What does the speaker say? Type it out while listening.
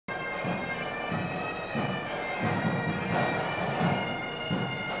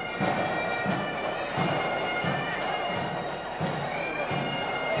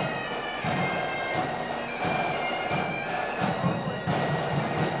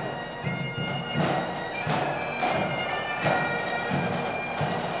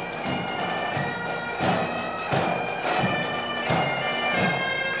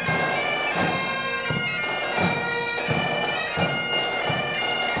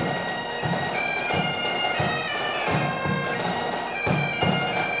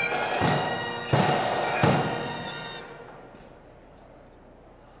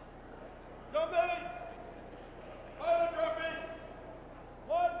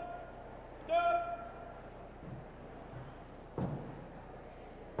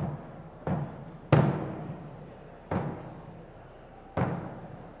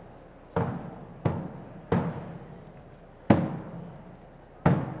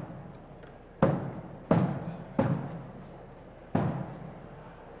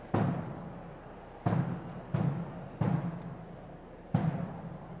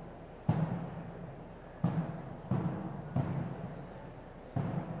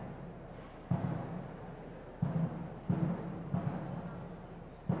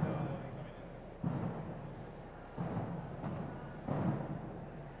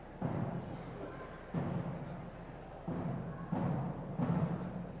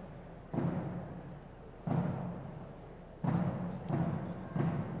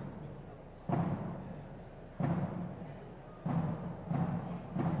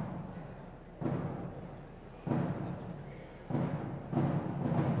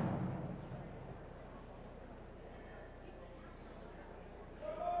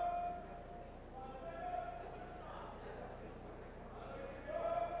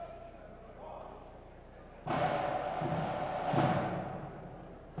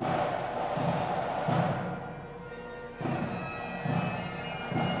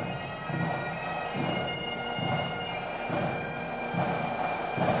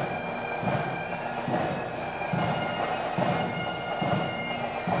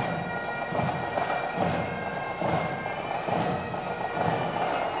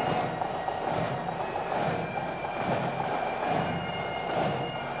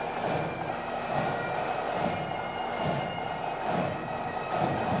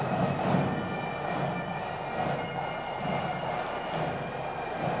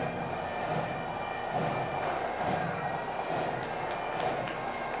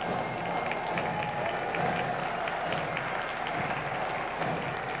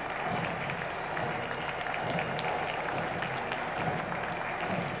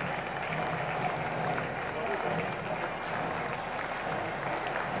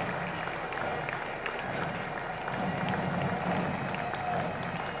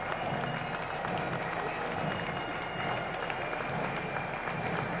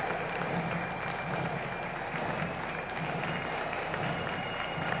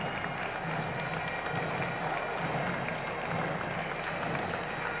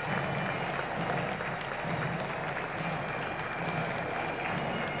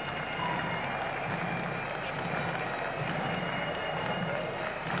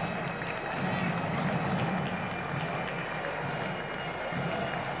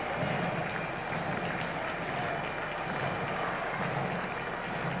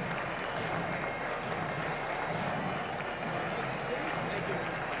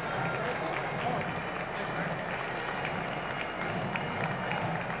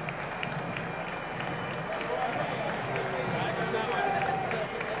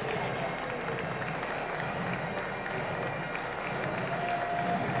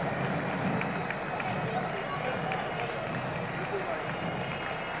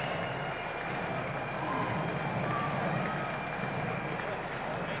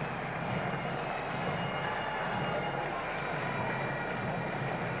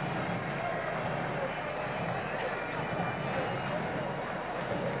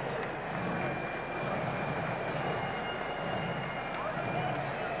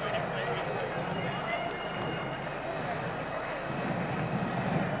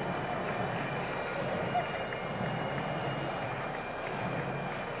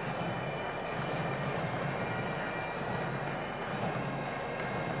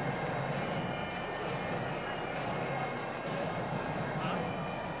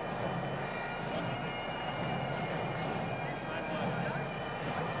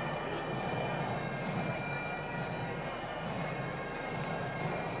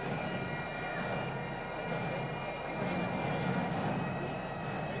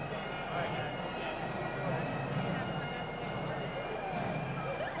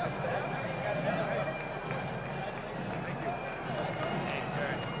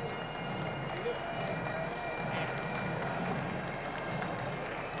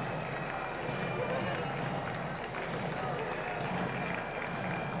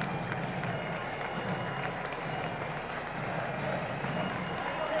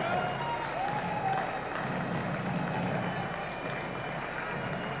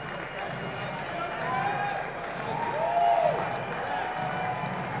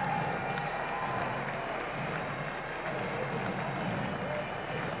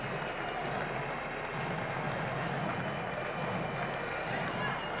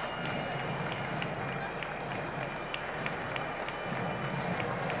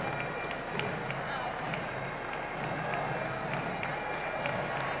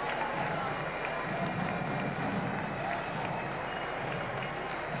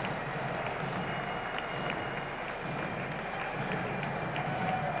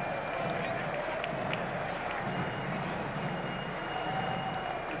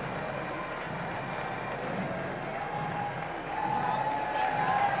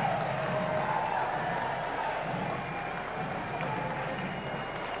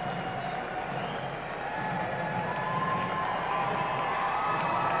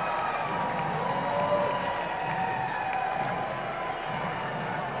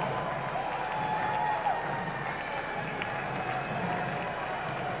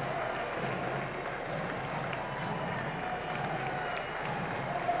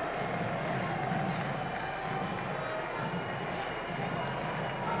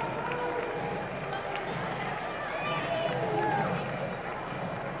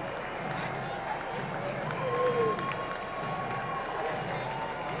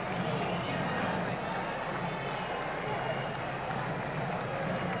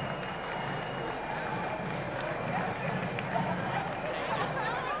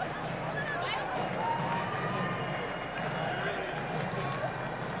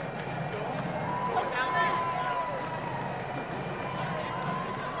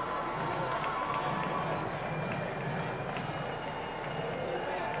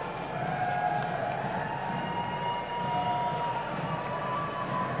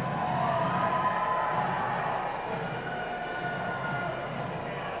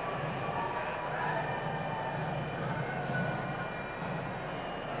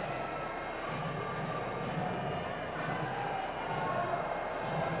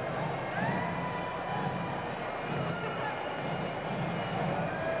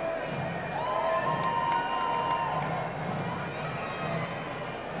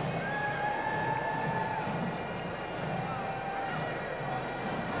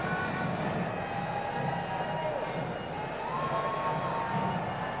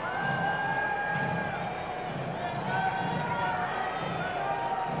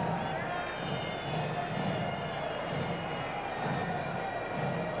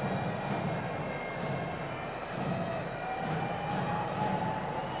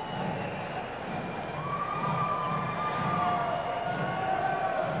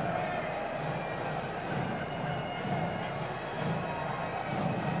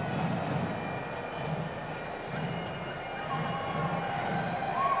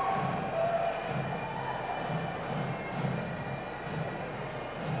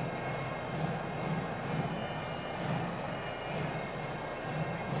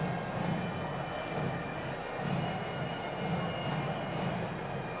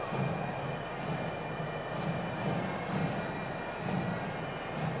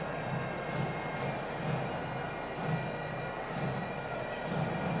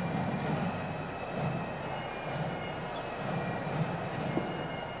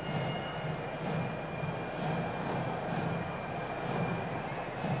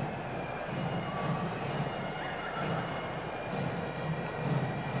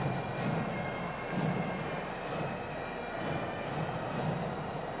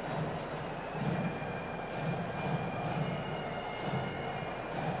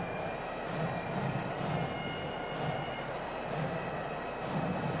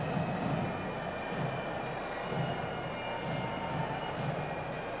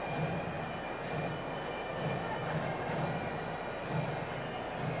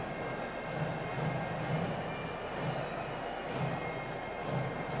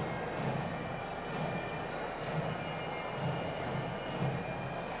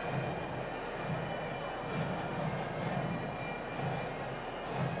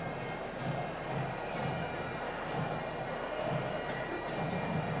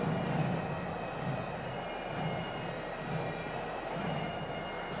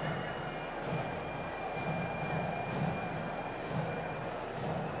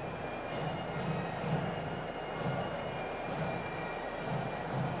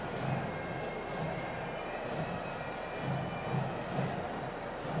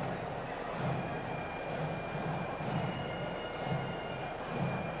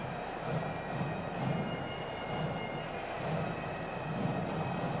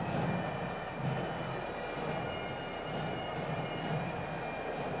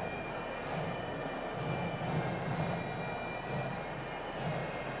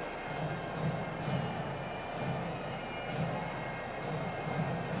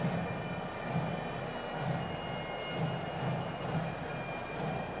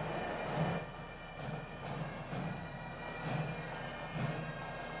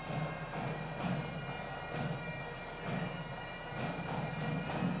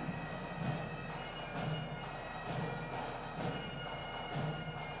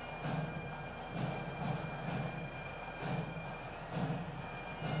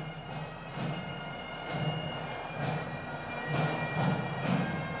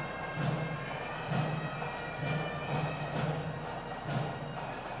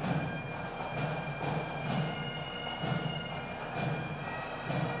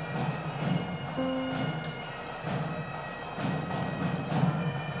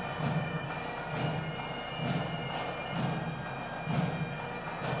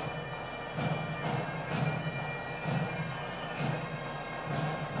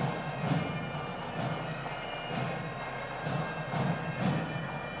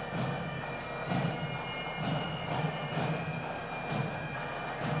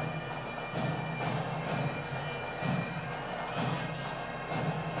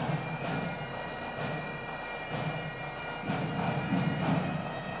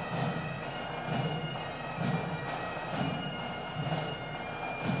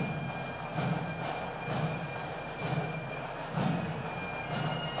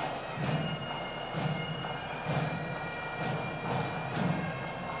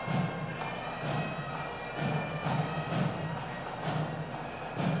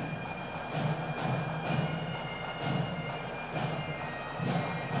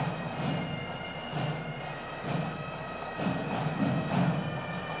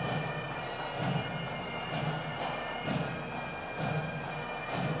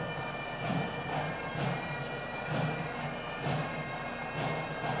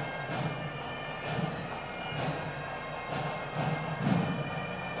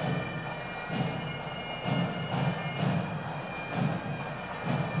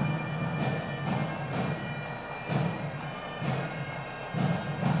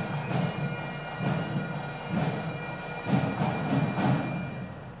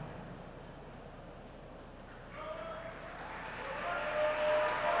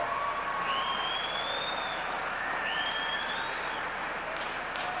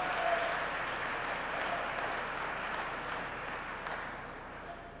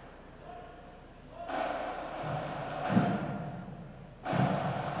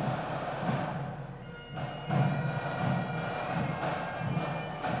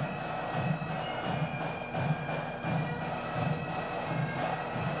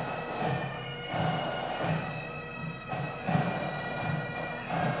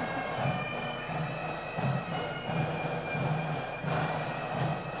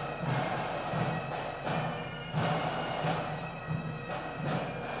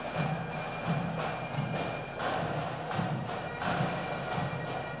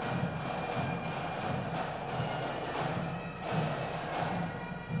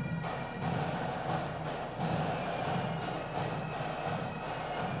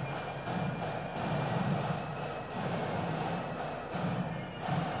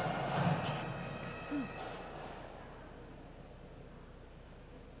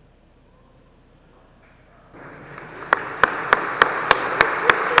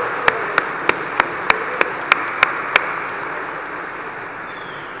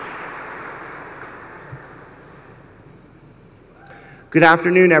Good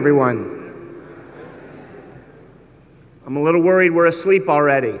afternoon, everyone. I'm a little worried we're asleep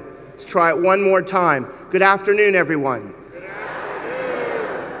already. Let's try it one more time. Good afternoon, everyone. Good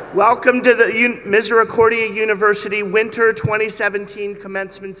afternoon. Welcome to the Misericordia University Winter 2017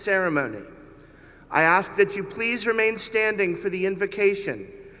 Commencement Ceremony. I ask that you please remain standing for the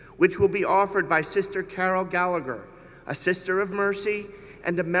invocation, which will be offered by Sister Carol Gallagher, a Sister of Mercy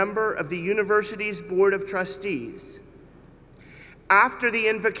and a member of the university's Board of Trustees. After the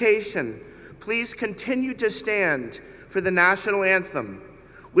invocation, please continue to stand for the national anthem,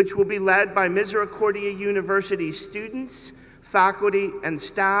 which will be led by Misericordia University students, faculty, and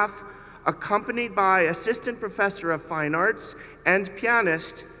staff, accompanied by Assistant Professor of Fine Arts and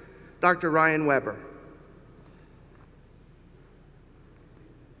pianist, Dr. Ryan Weber.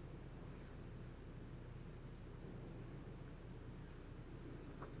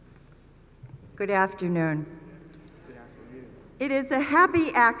 Good afternoon. It is a happy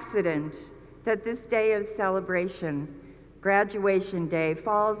accident that this day of celebration, Graduation Day,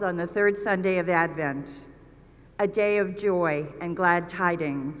 falls on the third Sunday of Advent, a day of joy and glad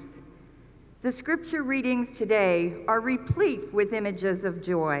tidings. The scripture readings today are replete with images of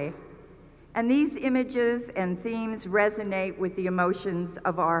joy, and these images and themes resonate with the emotions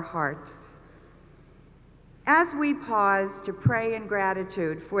of our hearts. As we pause to pray in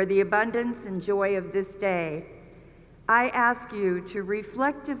gratitude for the abundance and joy of this day, I ask you to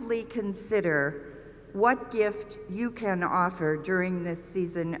reflectively consider what gift you can offer during this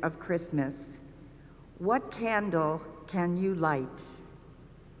season of Christmas. What candle can you light?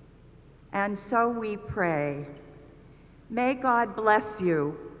 And so we pray. May God bless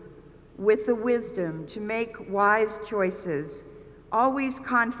you with the wisdom to make wise choices, always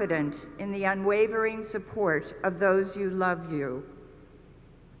confident in the unwavering support of those who love you.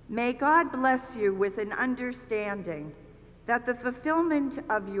 May God bless you with an understanding that the fulfillment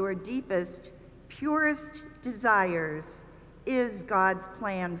of your deepest, purest desires is God's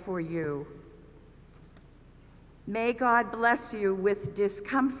plan for you. May God bless you with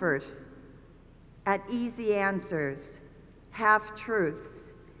discomfort at easy answers,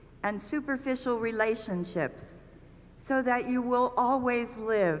 half-truths, and superficial relationships, so that you will always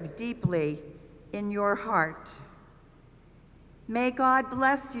live deeply in your heart. May God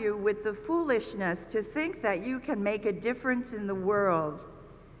bless you with the foolishness to think that you can make a difference in the world,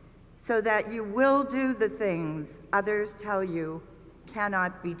 so that you will do the things others tell you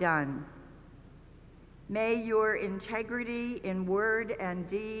cannot be done. May your integrity in word and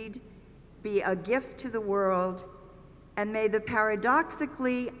deed be a gift to the world, and may the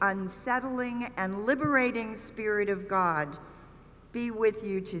paradoxically unsettling and liberating Spirit of God be with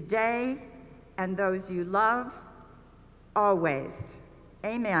you today and those you love, always.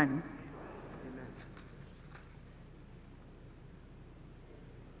 Amen.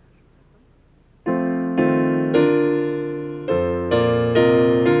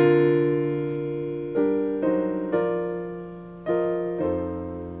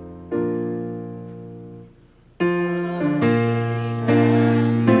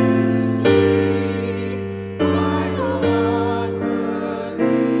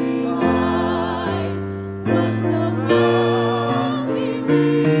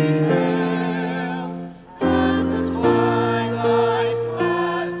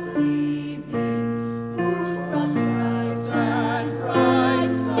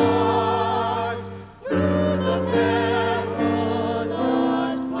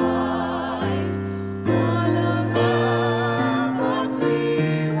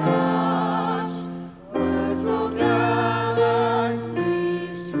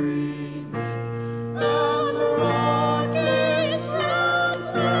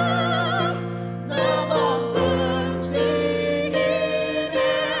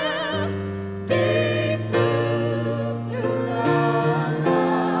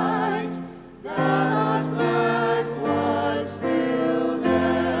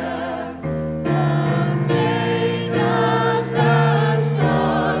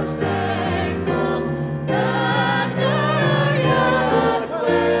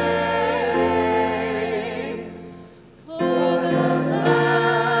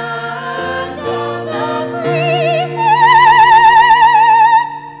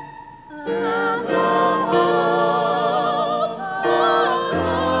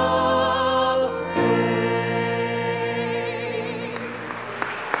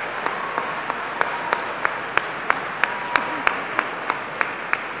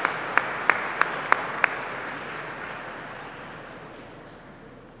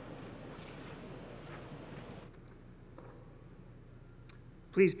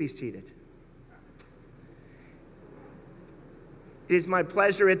 Please be seated. It is my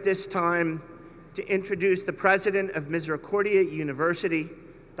pleasure at this time to introduce the president of Misericordia University,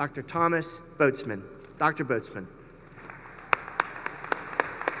 Dr. Thomas Boatsman. Dr. Boatsman.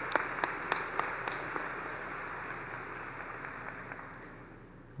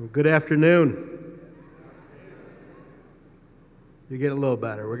 Well, good afternoon. You're getting a little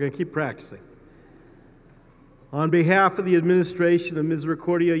better. We're going to keep practicing. On behalf of the administration of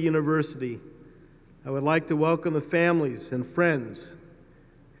Misericordia University, I would like to welcome the families and friends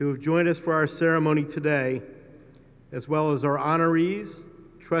who have joined us for our ceremony today, as well as our honorees,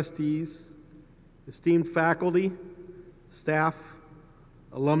 trustees, esteemed faculty, staff,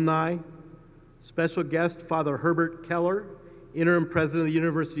 alumni, special guest Father Herbert Keller, interim president of the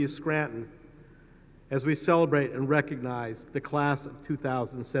University of Scranton, as we celebrate and recognize the class of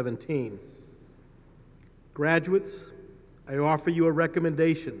 2017. Graduates, I offer you a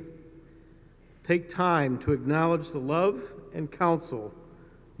recommendation. Take time to acknowledge the love and counsel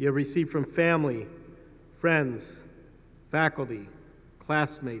you have received from family, friends, faculty,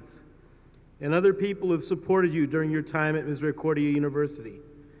 classmates, and other people who have supported you during your time at Misericordia University.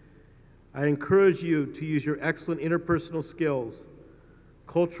 I encourage you to use your excellent interpersonal skills,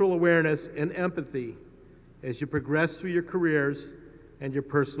 cultural awareness, and empathy as you progress through your careers and your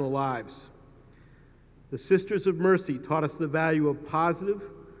personal lives. The Sisters of Mercy taught us the value of positive,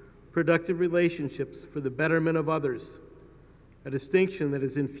 productive relationships for the betterment of others, a distinction that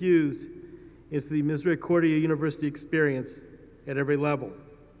is infused into the Misericordia University experience at every level.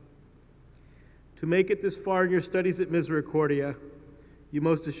 To make it this far in your studies at Misericordia, you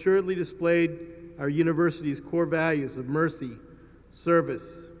most assuredly displayed our university's core values of mercy,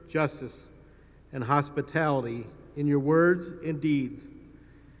 service, justice, and hospitality in your words and deeds,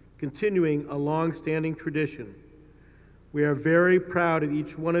 continuing a long-standing tradition. We are very proud of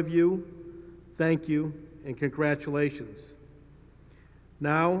each one of you. Thank you and congratulations.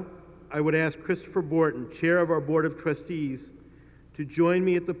 Now, I would ask Christopher Borton, chair of our Board of Trustees, to join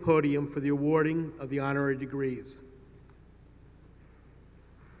me at the podium for the awarding of the honorary degrees.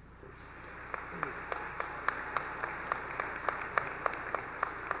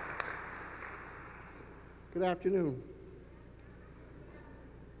 Good afternoon.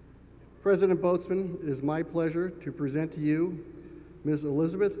 President Boatsman, it is my pleasure to present to you Ms.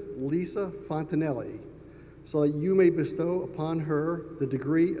 Elisabeth Lisa Fontenelli, so that you may bestow upon her the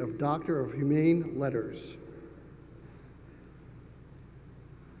degree of Doctor of Humane Letters.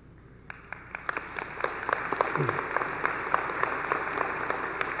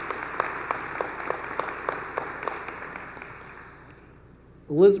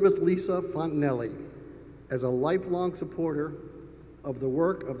 Elisabeth Lisa Fontenelli, as a lifelong supporter of the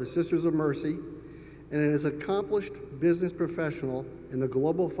work of the Sisters of Mercy and as an accomplished business professional in the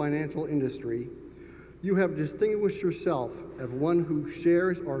global financial industry, you have distinguished yourself as one who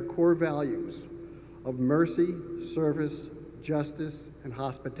shares our core values of mercy, service, justice, and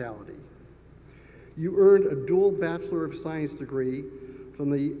hospitality. You earned a dual Bachelor of Science degree from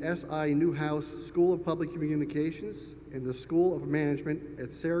the S.I. Newhouse School of Public Communications and the School of Management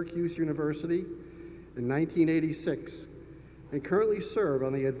at Syracuse University in 1986, and currently serve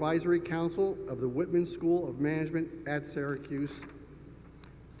on the Advisory Council of the Whitman School of Management at Syracuse.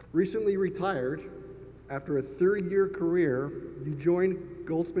 Recently retired, after a 30-year career, you joined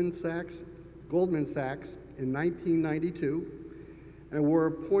Goldman Sachs in 1992 and were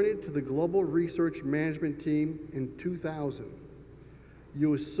appointed to the Global Research Management Team in 2000.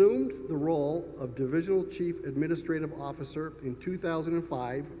 You assumed the role of Divisional Chief Administrative Officer in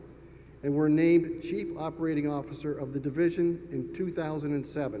 2005 and were named Chief Operating Officer of the division in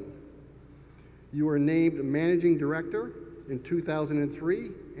 2007. You were named Managing Director in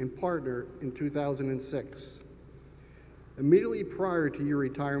 2003 and Partner in 2006. Immediately prior to your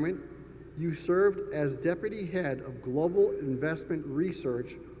retirement, you served as Deputy Head of Global Investment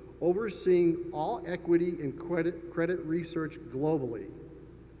Research, overseeing all equity and credit research globally.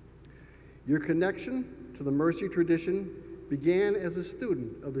 Your connection to the Mercy tradition began as a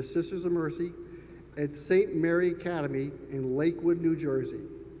student of the Sisters of Mercy at St. Mary Academy in Lakewood, New Jersey.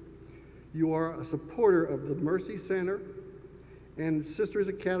 You are a supporter of the Mercy Center and Sisters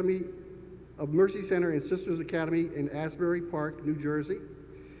Academy in Asbury Park, New Jersey,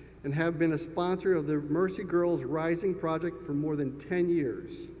 and have been a sponsor of the Mercy Girls Rising Project for more than 10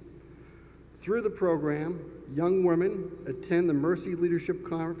 years. Through the program, young women attend the Mercy Leadership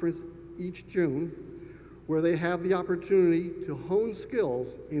Conference each June, where they have the opportunity to hone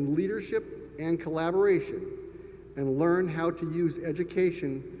skills in leadership and collaboration and learn how to use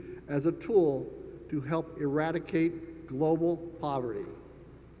education as a tool to help eradicate global poverty.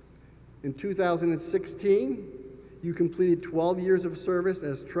 In 2016, You completed 12 years of service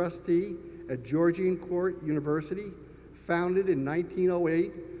as trustee at Georgian Court University, founded in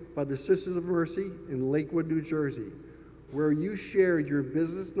 1908 by the Sisters of Mercy in Lakewood, New Jersey, where you shared your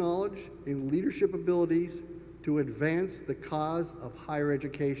business knowledge and leadership abilities to advance the cause of higher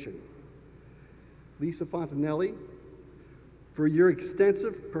education. Lisa Fontenelli, for your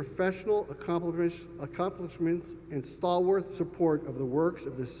extensive professional accomplishments and stalwart support of the works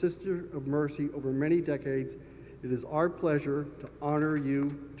of the Sisters of Mercy over many decades, it is our pleasure to honor you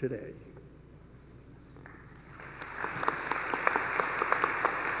today.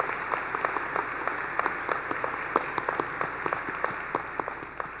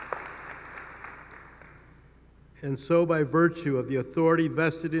 And so, by virtue of the authority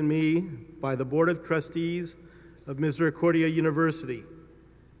vested in me by the Board of Trustees of Misericordia University,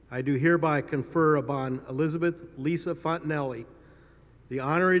 I do hereby confer upon Elisabeth Lisa Fontenelli the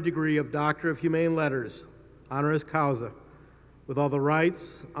honorary degree of Doctor of Humane Letters, honoris causa, with all the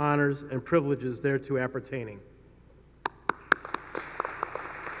rights, honors, and privileges thereto appertaining.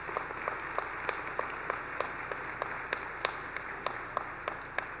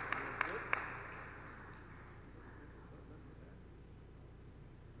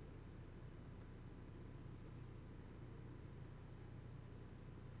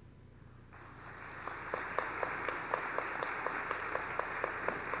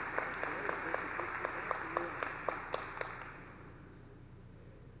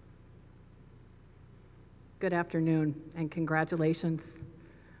 Good afternoon, and congratulations.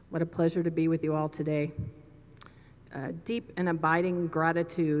 What a pleasure to be with you all today. Deep and abiding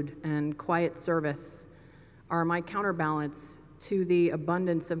gratitude and quiet service are my counterbalance to the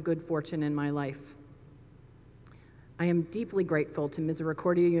abundance of good fortune in my life. I am deeply grateful to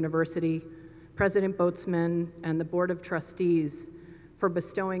Misericordia University, President Boatsman, and the Board of Trustees for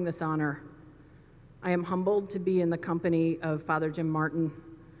bestowing this honor. I am humbled to be in the company of Father Jim Martin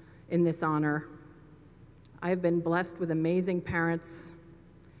in this honor. I have been blessed with amazing parents,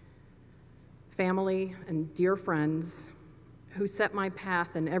 family, and dear friends who set my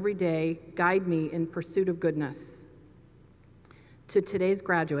path and every day guide me in pursuit of goodness. To today's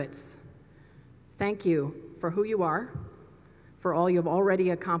graduates, thank you for who you are, for all you've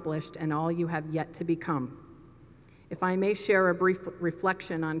already accomplished, and all you have yet to become. If I may share a brief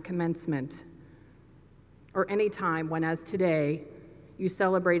reflection on commencement, or any time when, as today, you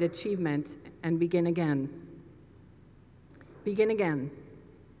celebrate achievement and begin again. Begin again.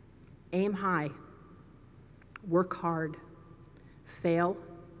 Aim high. Work hard. Fail.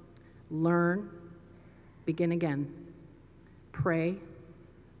 Learn. Begin again. Pray.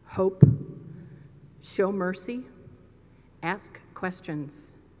 Hope. Show mercy. Ask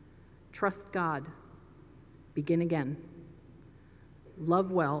questions. Trust God. Begin again.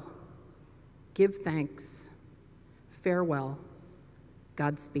 Love well. Give thanks. Farewell.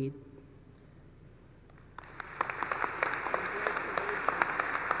 Godspeed.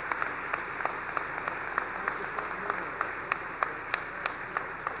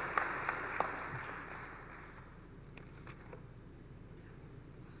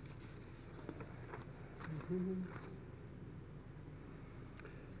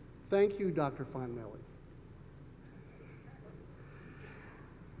 Thank you, Dr. Fontenelli.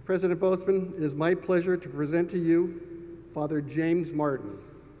 President Boatsman, it is my pleasure to present to you Father James Martin.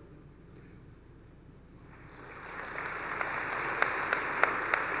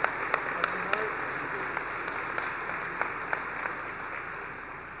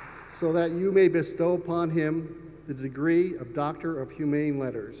 So that you may bestow upon him the degree of Doctor of Humane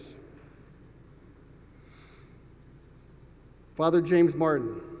Letters. Father James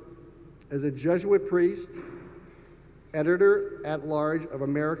Martin, as a Jesuit priest, editor-at-large of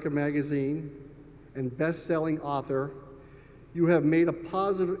America magazine, and best-selling author, you have made a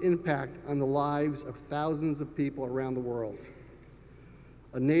positive impact on the lives of thousands of people around the world.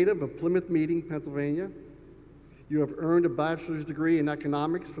 A native of Plymouth Meeting, Pennsylvania, you have earned a bachelor's degree in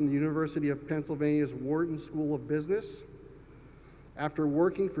economics from the University of Pennsylvania's Wharton School of Business. After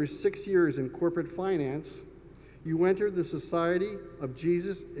working for 6 years in corporate finance, you entered the Society of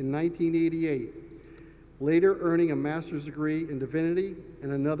Jesus in 1988, later earning a master's degree in divinity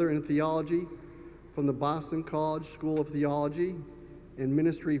and another in theology from the Boston College School of Theology and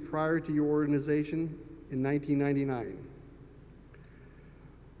ministry prior to your organization in 1999.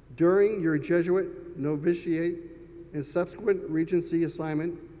 During your Jesuit novitiate and subsequent regency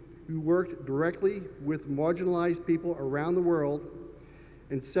assignment, you worked directly with marginalized people around the world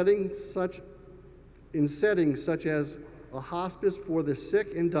in settings such as a hospice for the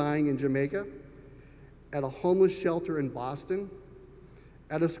sick and dying in Jamaica, at a homeless shelter in Boston,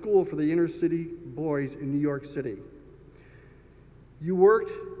 at a school for the inner city boys in New York City. You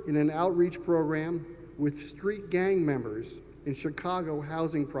worked in an outreach program with street gang members in Chicago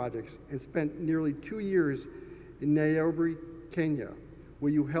housing projects and spent nearly 2 years in Nairobi, Kenya,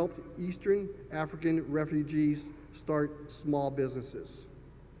 where you helped Eastern African refugees start small businesses.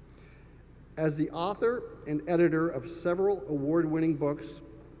 As the author and editor of several award-winning books,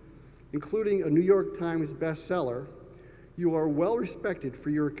 including a New York Times bestseller, you are well respected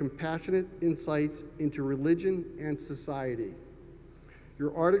for your compassionate insights into religion and society.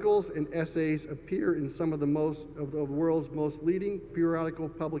 Your articles and essays appear in some of the world's most leading periodical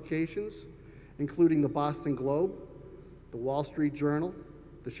publications, including the Boston Globe, the Wall Street Journal,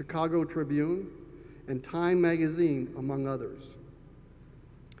 the Chicago Tribune, and Time magazine, among others.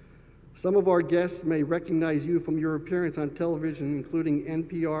 Some of our guests may recognize you from your appearance on television, including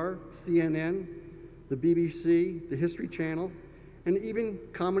NPR, CNN, the BBC, the History Channel, and even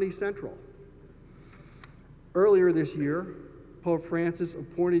Comedy Central. Earlier this year, Pope Francis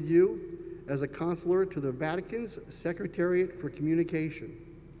appointed you as a consular to the Vatican's Secretariat for Communication.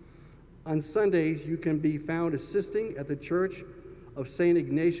 On Sundays, you can be found assisting at the Church of St.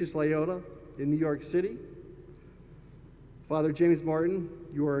 Ignatius Loyola in New York City. Father James Martin,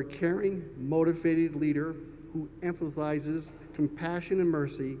 you are a caring, motivated leader who empathizes compassion and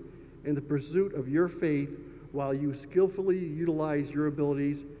mercy in the pursuit of your faith while you skillfully utilize your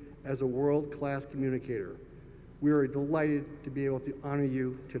abilities as a world-class communicator. We are delighted to be able to honor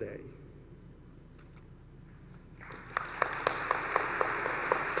you today.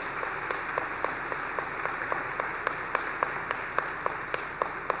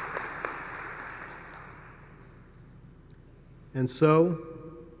 And so,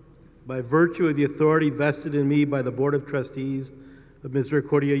 by virtue of the authority vested in me by the Board of Trustees of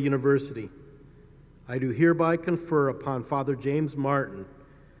Misericordia University, I do hereby confer upon Father James Martin,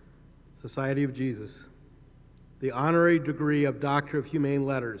 Society of Jesus, the honorary degree of Doctor of Humane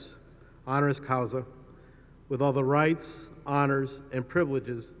Letters, honoris causa, with all the rights, honors, and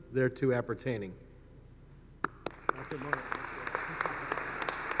privileges thereto appertaining.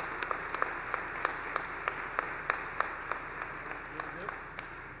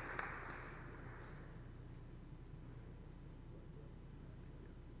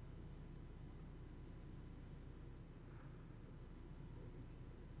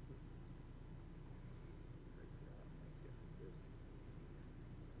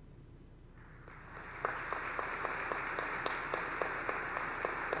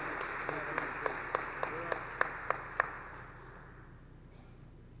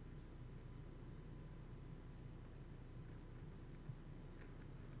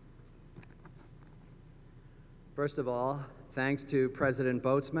 First of all, thanks to President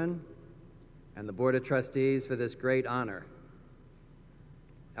Boatsman and the Board of Trustees for this great honor.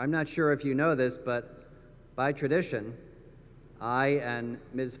 I'm not sure if you know this, but by tradition, I and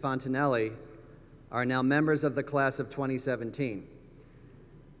Ms. Fontenelli are now members of the class of 2017.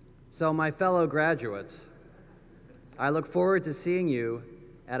 So my fellow graduates, I look forward to seeing you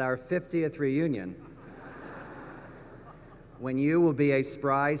at our 50th reunion, when you will be a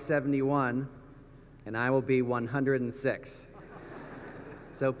spry 71 and I will be 106.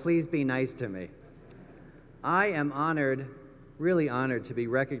 So please be nice to me. I am honored, really honored, to be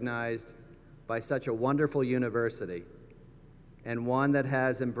recognized by such a wonderful university, and one that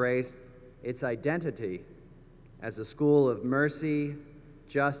has embraced its identity as a school of mercy,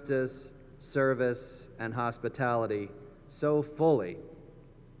 justice, service, and hospitality so fully,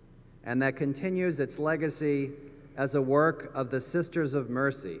 and that continues its legacy as a work of the Sisters of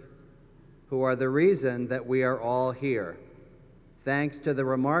Mercy, who are the reason that we are all here, thanks to the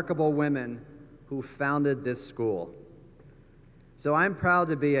remarkable women who founded this school. So I'm proud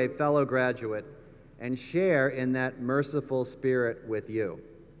to be a fellow graduate and share in that merciful spirit with you.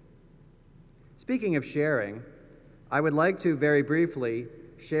 Speaking of sharing, I would like to very briefly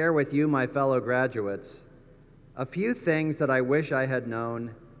share with you, my fellow graduates, a few things that I wish I had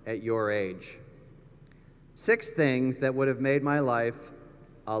known at your age. 6 things that would have made my life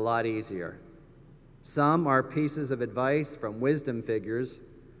a lot easier. Some are pieces of advice from wisdom figures.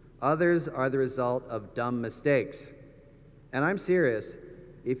 Others are the result of dumb mistakes. And I'm serious.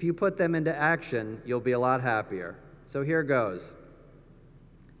 If you put them into action, you'll be a lot happier. So here goes.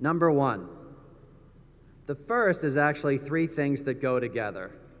 Number 1. The first is actually 3 things that go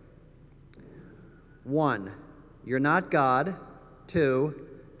together. 1, you're not God. 2,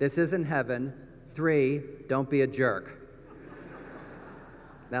 this isn't heaven. 3, don't be a jerk.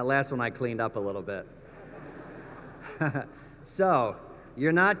 That last one I cleaned up a little bit. So,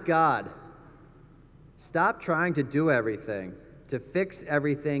 you're not God. Stop trying to do everything, to fix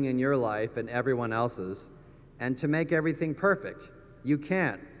everything in your life and everyone else's, and to make everything perfect. You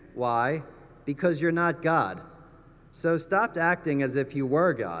can't. Why? Because you're not God. So stop acting as if you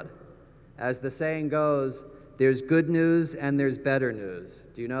were God. As the saying goes, there's good news and there's better news.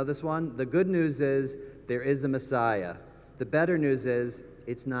 Do you know this one? The good news is there is a Messiah. The better news is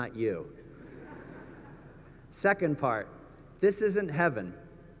it's not you. Second part, this isn't heaven.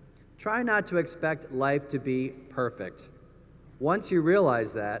 Try not to expect life to be perfect. Once you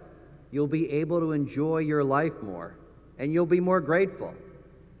realize that, you'll be able to enjoy your life more, and you'll be more grateful,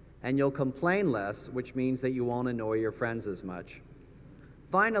 and you'll complain less, which means that you won't annoy your friends as much.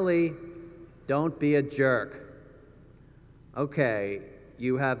 Finally, don't be a jerk. Okay,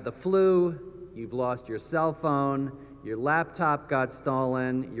 you have the flu, you've lost your cell phone, your laptop got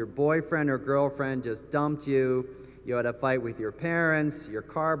stolen, your boyfriend or girlfriend just dumped you, you had a fight with your parents, your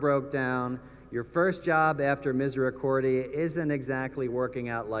car broke down, your first job after Misericordia isn't exactly working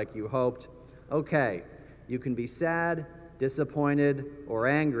out like you hoped. Okay, you can be sad, disappointed, or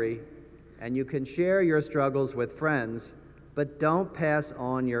angry, and you can share your struggles with friends, but don't pass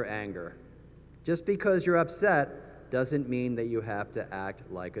on your anger. Just because you're upset doesn't mean that you have to act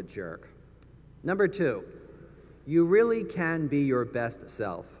like a jerk. Number 2, you really can be your best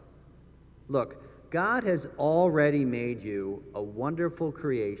self. Look, God has already made you a wonderful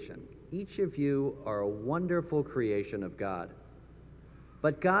creation. Each of you are a wonderful creation of God.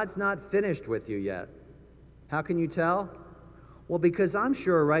 But God's not finished with you yet. How can you tell? Well, because I'm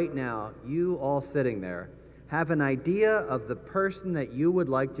sure right now, you all sitting there have an idea of the person that you would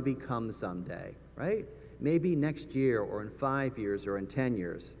like to become someday, right? Maybe next year, or in 5 years, or in 10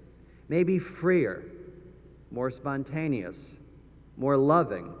 years. Maybe freer, more spontaneous, more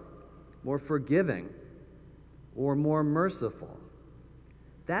loving, more forgiving, or more merciful.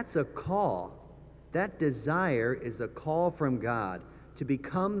 That's a call. That desire is a call from God to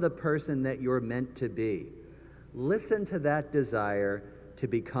become the person that you're meant to be. Listen to that desire to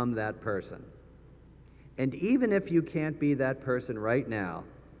become that person. And even if you can't be that person right now,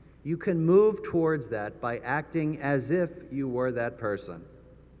 you can move towards that by acting as if you were that person.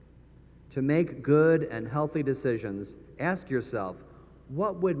 To make good and healthy decisions, ask yourself,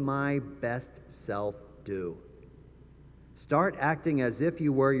 what would my best self do? Start acting as if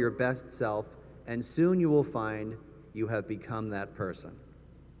you were your best self, and soon you will find you have become that person.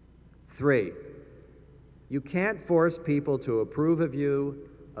 3, you can't force people to approve of you,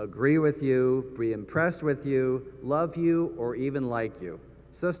 agree with you, be impressed with you, love you, or even like you.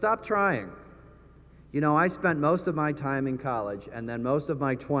 So stop trying. You know, I spent most of my time in college and then most of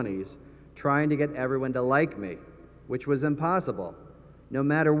my 20s trying to get everyone to like me, which was impossible. No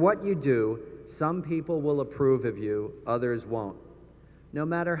matter what you do, some people will approve of you, others won't. No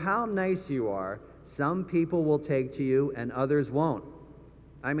matter how nice you are, some people will take to you and others won't.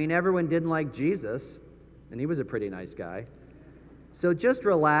 I mean, everyone didn't like Jesus, and he was a pretty nice guy. So just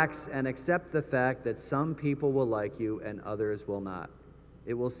relax and accept the fact that some people will like you and others will not.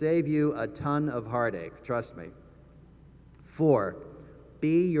 It will save you a ton of heartache, trust me. 4,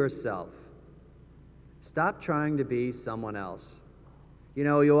 be yourself. Stop trying to be someone else. You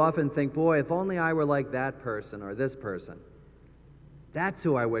know, you often think, boy, if only I were like that person or this person. That's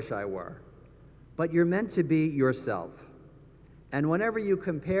who I wish I were. But you're meant to be yourself. And whenever you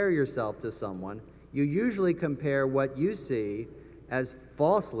compare yourself to someone, you usually compare what you see as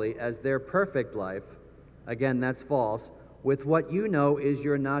falsely as their perfect life, again, that's false, with what you know is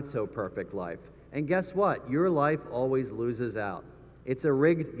your not-so-perfect life. And guess what? Your life always loses out. It's a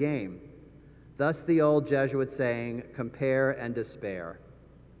rigged game. Thus the old Jesuit saying, compare and despair.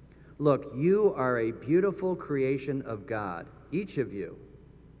 Look, you are a beautiful creation of God, each of you.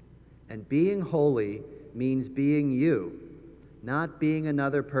 And being holy means being you, not being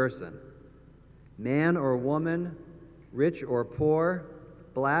another person. Man or woman, rich or poor,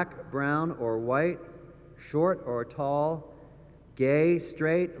 black, brown, or white, short or tall, gay,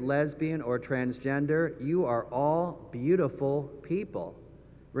 straight, lesbian, or transgender, you are all beautiful people.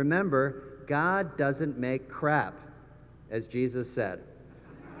 Remember, God doesn't make crap, as Jesus said.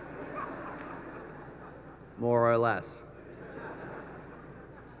 More or less.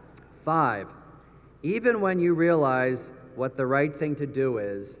 5, even when you realize what the right thing to do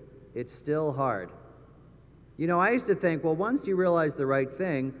is, it's still hard. You know, I used to think, well, once you realize the right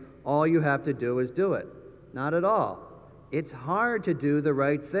thing, all you have to do is do it. Not at all. It's hard to do the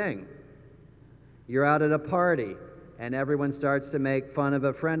right thing. You're out at a party, and everyone starts to make fun of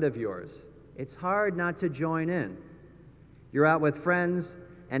a friend of yours. It's hard not to join in. You're out with friends,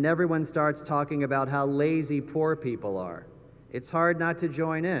 and everyone starts talking about how lazy poor people are. It's hard not to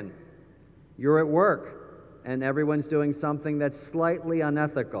join in. You're at work, and everyone's doing something that's slightly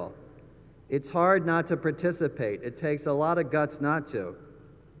unethical. It's hard not to participate. It takes a lot of guts not to.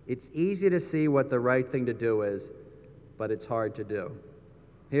 It's easy to see what the right thing to do is, but it's hard to do.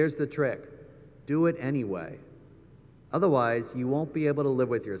 Here's the trick. Do it anyway. Otherwise, you won't be able to live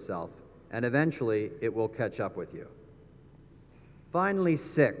with yourself, and eventually it will catch up with you. Finally,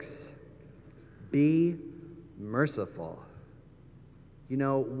 6, be merciful. You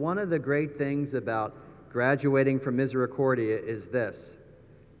know, one of the great things about graduating from Misericordia is this.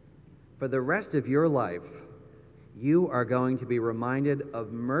 For the rest of your life, you are going to be reminded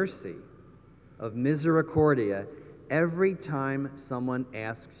of mercy, of Misericordia, every time someone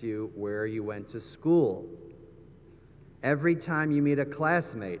asks you where you went to school, every time you meet a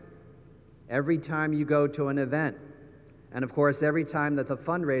classmate, every time you go to an event, and of course, every time that the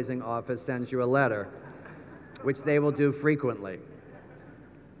fundraising office sends you a letter, which they will do frequently.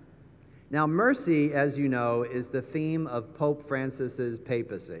 Now, mercy, as you know, is the theme of Pope Francis's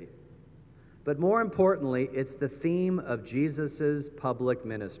papacy. But more importantly, it's the theme of Jesus' public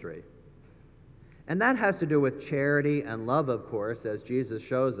ministry. And that has to do with charity and love, of course, as Jesus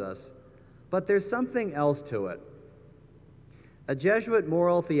shows us. But there's something else to it. A Jesuit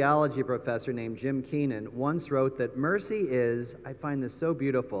moral theology professor named Jim Keenan once wrote that mercy is, I find this so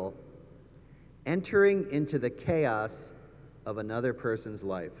beautiful, entering into the chaos of another person's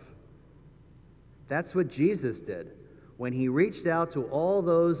life. That's what Jesus did when he reached out to all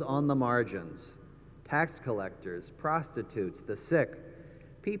those on the margins, tax collectors, prostitutes, the sick,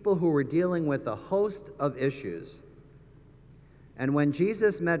 people who were dealing with a host of issues. And when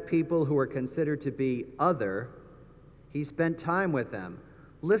Jesus met people who were considered to be other, he spent time with them,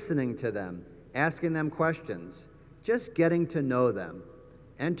 listening to them, asking them questions, just getting to know them,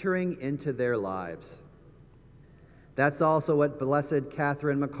 entering into their lives. That's also what Blessed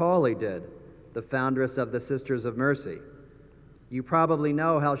Catherine Macaulay did, the foundress of the Sisters of Mercy. You probably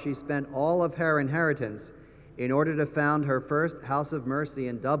know how she spent all of her inheritance in order to found her first House of Mercy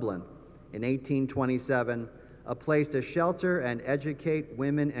in Dublin in 1827, a place to shelter and educate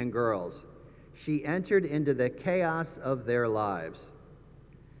women and girls. She entered into the chaos of their lives.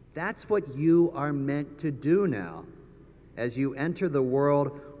 That's what you are meant to do now as you enter the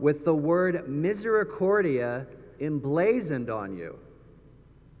world with the word Misericordia emblazoned on you.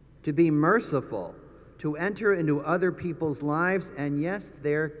 To be merciful, to enter into other people's lives, and yes,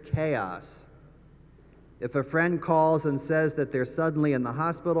 their chaos. If a friend calls and says that they're suddenly in the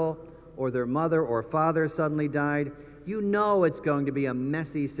hospital, or their mother or father suddenly died, you know it's going to be a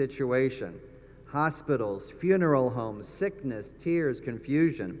messy situation. Hospitals, funeral homes, sickness, tears,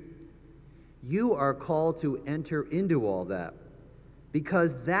 confusion. You are called to enter into all that,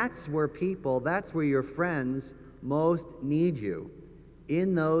 because that's where your friends most need you,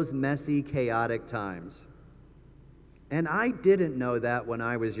 in those messy, chaotic times. And I didn't know that when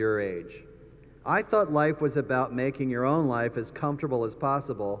I was your age. I thought life was about making your own life as comfortable as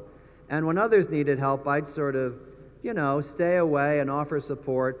possible, and when others needed help, I'd sort of, stay away and offer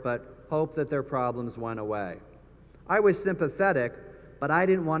support, but hope that their problems went away. I was sympathetic, but I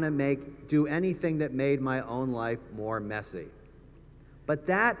didn't want to do anything that made my own life more messy. But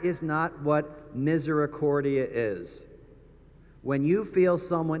that is not what Misericordia is. When you feel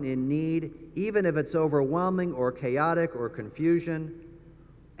someone in need, even if it's overwhelming or chaotic or confusion,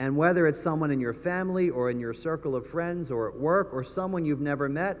 and whether it's someone in your family or in your circle of friends or at work or someone you've never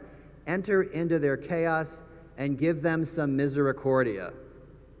met, enter into their chaos and give them some Misericordia.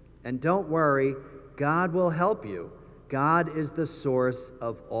 And don't worry, God will help you. God is the source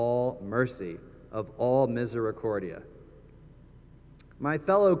of all mercy, of all Misericordia. My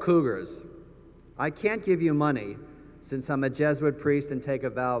fellow Cougars, I can't give you money since I'm a Jesuit priest and take a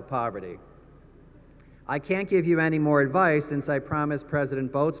vow of poverty. I can't give you any more advice since I promised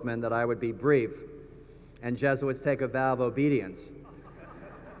President Boatsman that I would be brief, and Jesuits take a vow of obedience.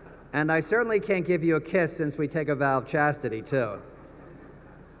 And I certainly can't give you a kiss since we take a vow of chastity, too.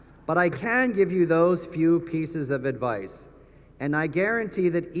 But I can give you those few pieces of advice, and I guarantee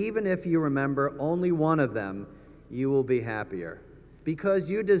that even if you remember only one of them, you will be happier.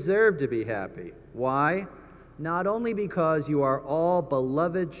 Because you deserve to be happy. Why? Not only because you are all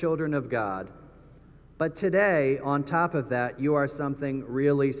beloved children of God, but today, on top of that, you are something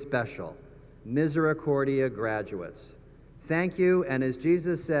really special. Misericordia graduates. Thank you, and as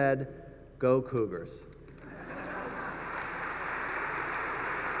Jesus said, go Cougars.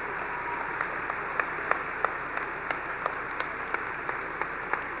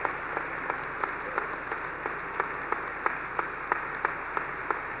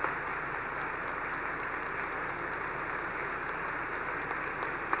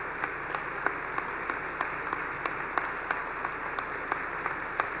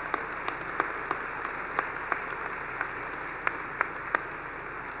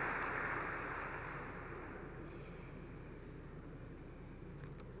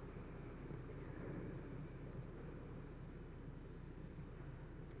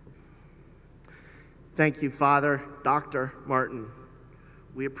 Thank you, Father, Dr. Martin.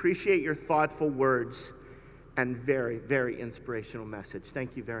 We appreciate your thoughtful words and very, very inspirational message.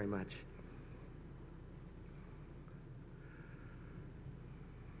 Thank you very much.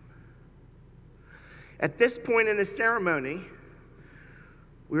 At this point in the ceremony,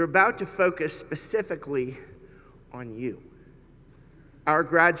 we're about to focus specifically on you, our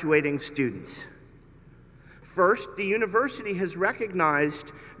graduating students. First, the university has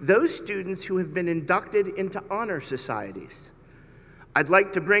recognized those students who have been inducted into honor societies. I'd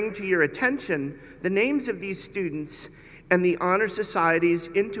like to bring to your attention the names of these students and the honor societies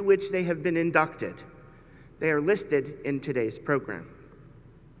into which they have been inducted. They are listed in today's program.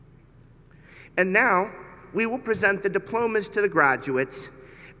 And now, we will present the diplomas to the graduates,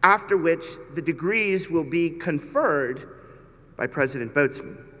 after which the degrees will be conferred by President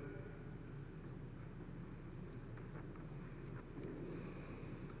Boatsman.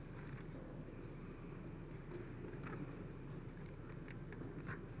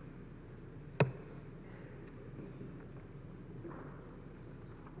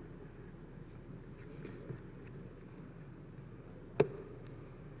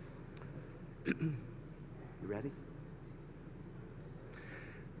 You ready?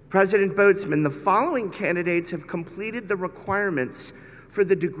 President Boatsman, the following candidates have completed the requirements for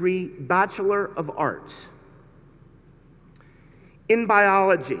the degree Bachelor of Arts. In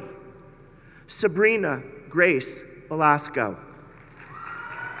biology, Sabrina Grace Velasco.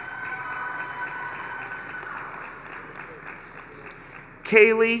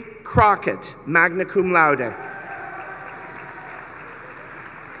 Kaylee Crockett, magna cum laude.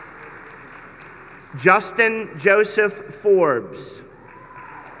 Justin Joseph Forbes.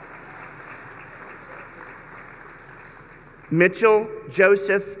 Mitchell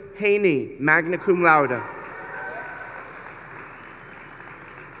Joseph Haney, magna cum laude.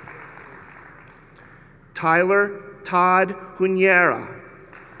 Tyler Todd Huniera.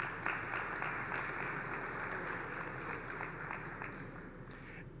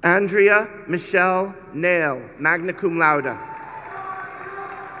 Andrea Michelle Nail, magna cum laude.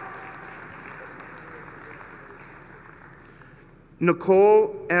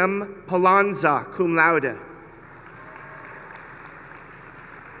 Nicole M. Palanza, cum laude.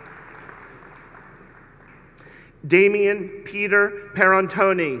 Damian Peter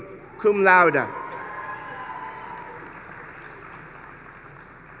Perantoni, cum laude.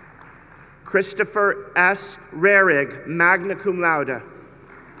 Christopher S. Rarig, magna cum laude.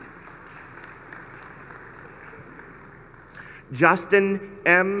 Justin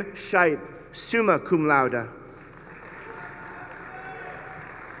M. Scheip, summa cum laude.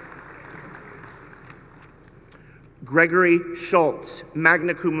 Gregory Schultz,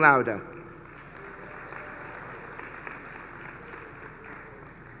 magna cum laude.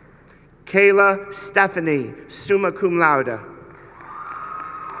 Kayla Stephanie, summa cum laude.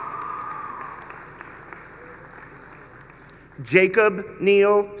 Jacob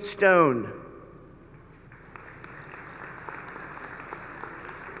Neil Stone.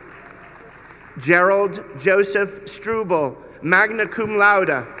 Gerald Joseph Struble, magna cum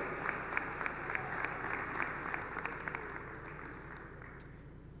laude.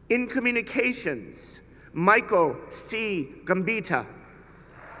 In communications, Michael C. Gambita.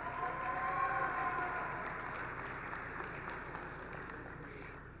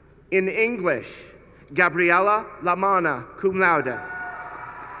 In English, Gabriela Lamana, cum laude.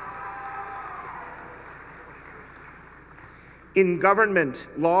 In government,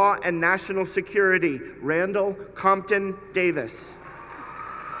 law, and national security, Randall Compton Davis.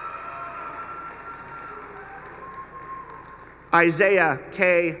 Isaiah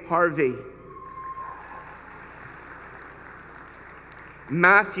K. Harvey.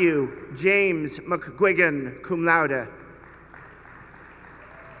 Matthew James McGuigan, cum laude.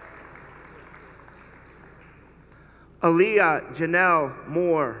 Aaliyah Janelle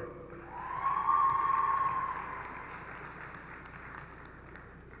Moore.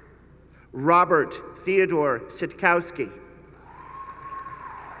 Robert Theodore Sitkowski.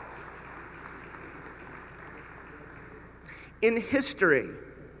 In history,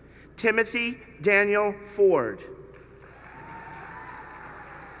 Timothy Daniel Ford.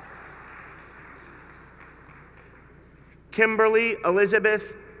 Kimberly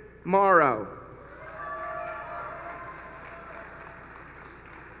Elizabeth Morrow.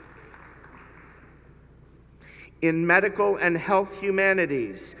 In medical and health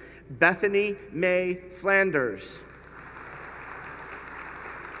humanities, Bethany May Flanders.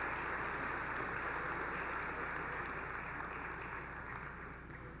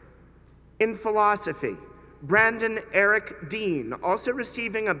 In philosophy, Brandon Eric Dean, also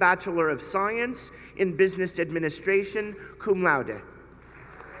receiving a Bachelor of Science in Business Administration, cum laude.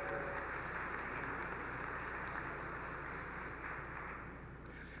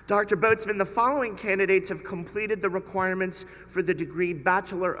 Dr. Boatsman, the following candidates have completed the requirements for the degree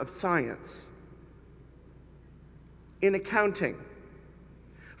Bachelor of Science. In Accounting,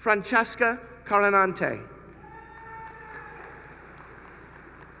 Francesca Carinante.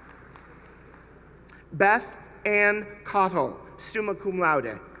 Beth Ann Cottle, summa cum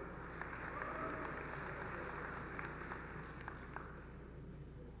laude.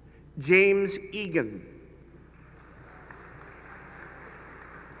 James Egan.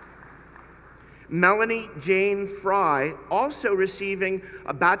 Melanie Jane Fry, also receiving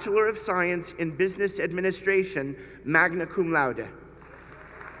a Bachelor of Science in Business Administration, magna cum laude.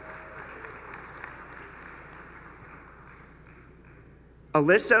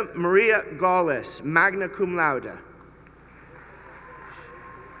 Alyssa Maria Gaulis, magna cum laude.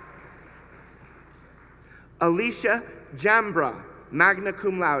 Alicia Jambra, magna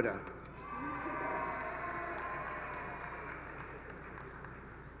cum laude.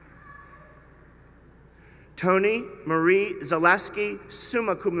 Tony Marie Zaleski,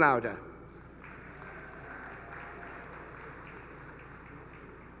 summa cum laude.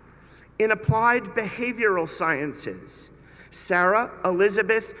 In Applied Behavioral Sciences, Sarah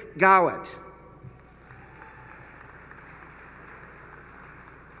Elizabeth Gowett.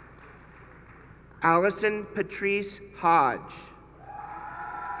 Allison Patrice Hodge.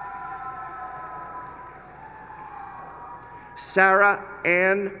 Sarah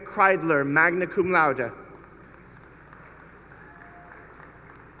Ann Kreidler, magna cum laude.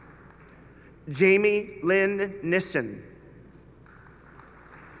 Jamie Lynn Nissen.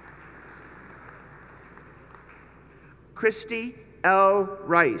 Christy L.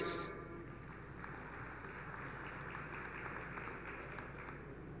 Rice.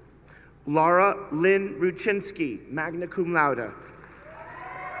 Laura Lynn Ruchinsky, magna cum laude.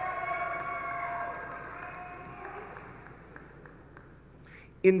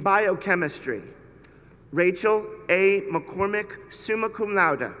 In Biochemistry, Rachel A. McCormick, summa cum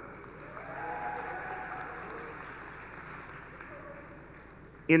laude.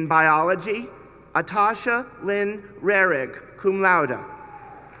 In Biology, Atasha Lynn Rarig, cum laude.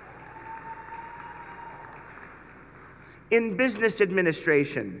 In Business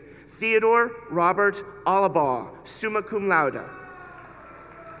Administration, Theodore Robert Olibaugh, summa cum laude.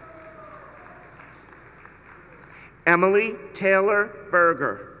 Emily Taylor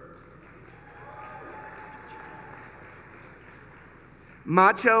Berger.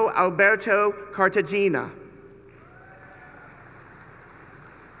 Macho Alberto Cartagena.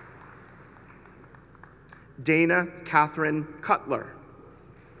 Dana Catherine Cutler.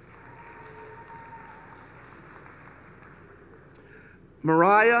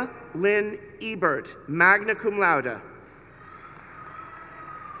 Mariah Lynn Ebert, magna cum laude.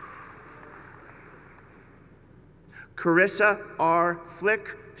 Carissa R.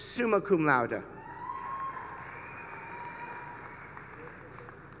 Flick, summa cum laude.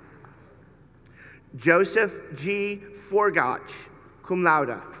 Joseph G. Forgach, cum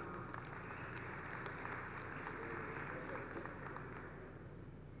laude.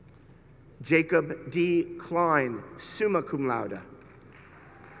 Jacob D. Klein, summa cum laude.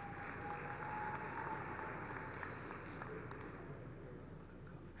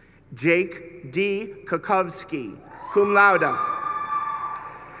 Jake D. Kakovsky, cum laude.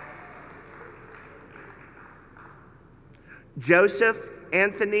 Joseph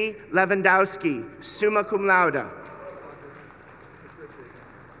Anthony Lewandowski, summa cum laude.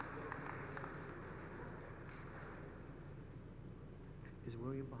 Is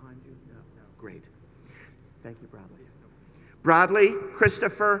William behind you? No. Great. Thank you, Bradley. Bradley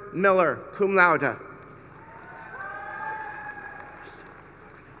Christopher Miller, cum laude.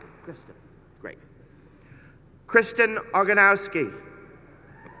 Kristen. Great. Kristen Oganowski.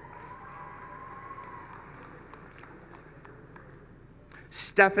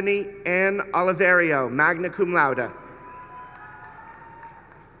 Stephanie Ann Oliverio, magna cum laude.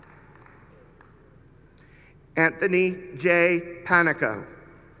 Anthony J. Panico.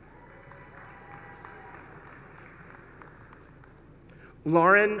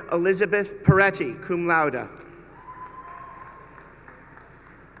 Lauren Elizabeth Peretti, cum laude.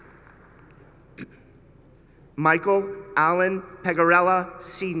 Michael Allen Pegarella,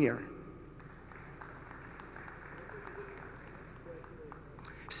 Sr.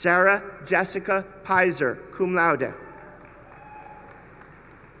 Sarah Jessica Pizer, cum laude.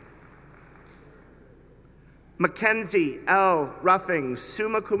 Mackenzie L. Ruffings,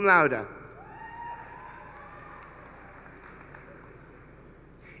 summa cum laude.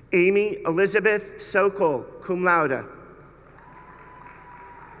 Amy Elisabeth Sokol, cum laude.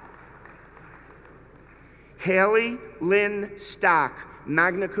 Haley Lynn Stack,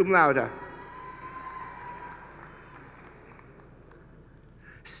 magna cum laude.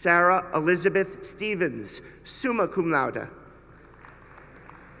 Sarah Elizabeth Stevens, summa cum laude.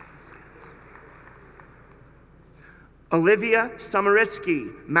 Olivia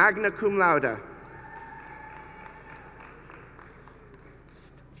Samariski, magna cum laude.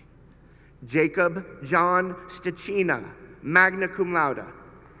 Jacob John Stachina, magna cum laude.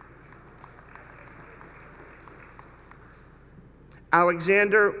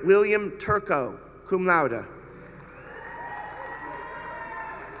 Alexander William Turco, cum laude.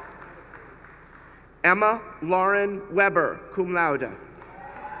 Emma Lauren Weber, cum laude.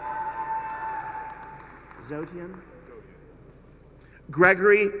 Zodian?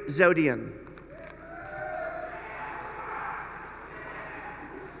 Gregory Zodian.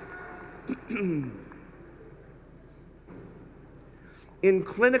 In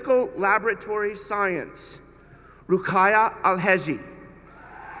clinical laboratory science, Ruqayya Alheji.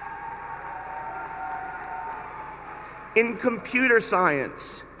 In computer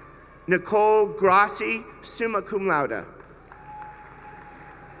science, Nicole Grassi, summa cum laude.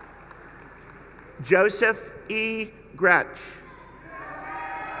 Joseph E. Gretsch.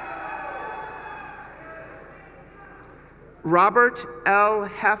 Robert L.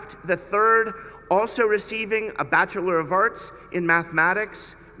 Heft III, also receiving a Bachelor of Arts in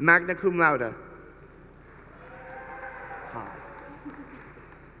Mathematics, magna cum laude.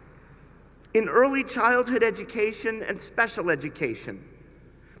 In early childhood education and special education,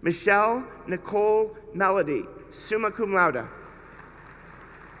 Michelle Nicole Melody, summa cum laude.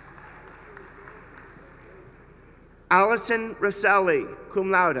 Allison Rosselli, cum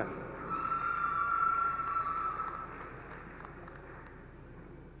laude.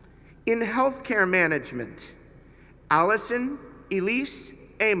 In healthcare management, Allison Elise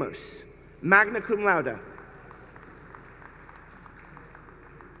Amos, magna cum laude.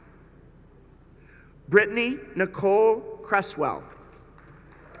 Brittany Nicole Cresswell.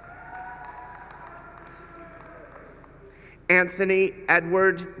 Anthony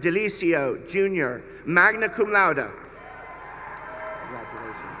Edward Delicio, Jr., magna cum laude.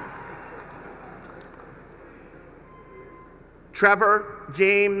 Trevor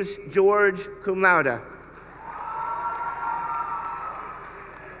James George, cum laude.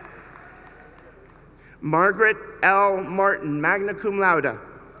 Margaret L. Martin, magna cum laude.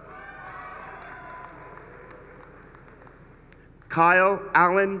 Kyle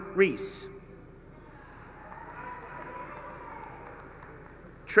Allen Reese.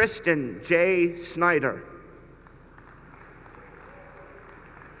 Tristan J. Snyder.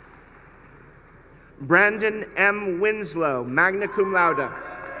 Brandon M. Winslow, magna cum laude.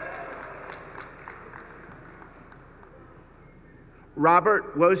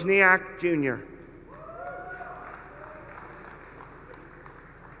 Robert Wozniak, Jr.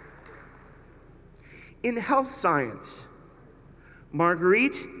 In health science,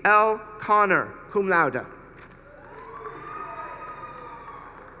 Marguerite L. Connor, cum laude.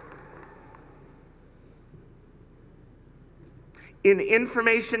 In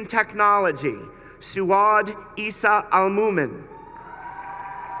information technology, Suad Isa Al-Mumin.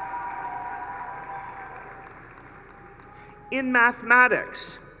 In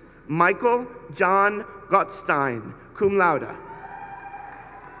mathematics, Michael John Gottstein, cum laude.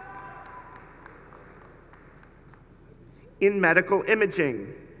 In medical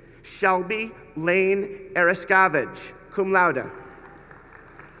imaging, Shelby Lane Eriscavage, cum laude.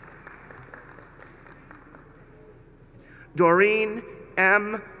 Doreen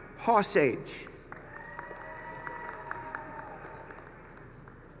M. Hossage.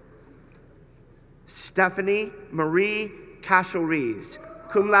 Stephanie Marie Cashel-Rees,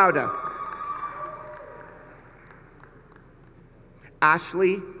 cum laude.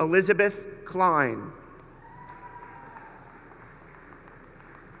 Ashley Elizabeth Klein.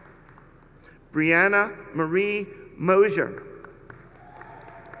 Brianna Marie Mosier.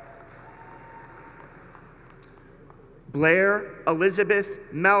 Blair Elizabeth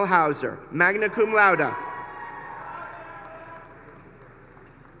Melhauser, magna cum laude.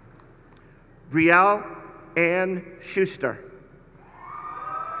 Brielle Ann Schuster.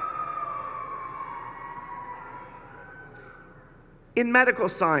 In medical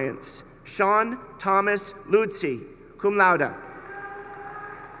science, Sean Thomas Lutzi, cum laude.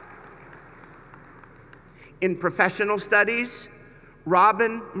 In professional studies,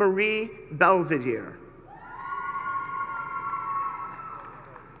 Robin Marie Belvedere.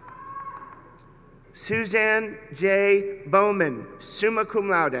 Suzanne J. Bowman, summa cum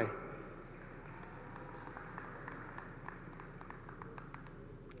laude.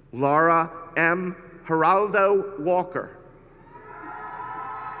 Laura M. Geraldo Walker.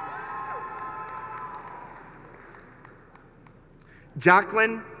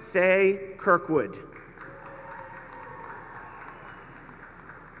 Jacqueline Faye Kirkwood.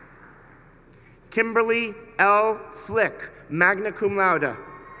 Kimberly L. Flick, magna cum laude.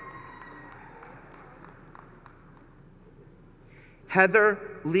 Heather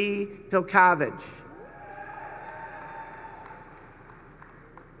Lee Pilkavage.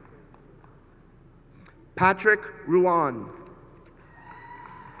 Patrick Ruan.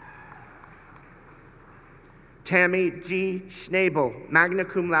 Tammy G. Schnabel, magna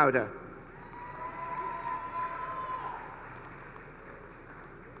cum laude.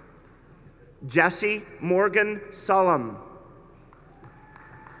 Jesse Morgan Sullum.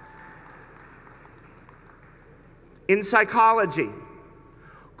 In psychology,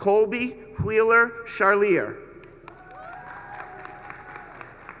 Colby Wheeler Charlier.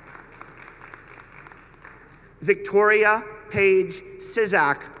 Victoria Page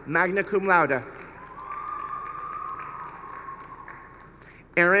Sizak, magna cum laude.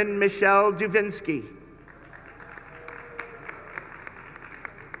 Erin Michelle Duvinsky.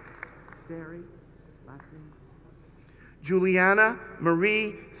 Ferry, last name? Juliana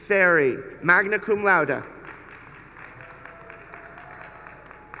Marie Ferry, magna cum laude.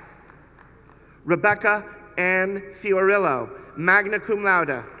 Rebecca Ann Fiorillo, magna cum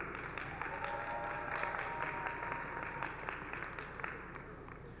laude.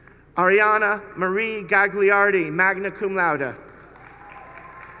 Ariana Marie Gagliardi, magna cum laude.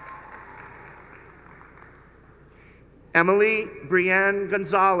 Emily Brianne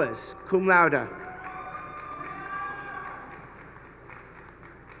Gonzalez, cum laude.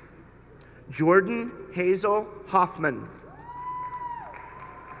 Jordan Hazel Hoffman.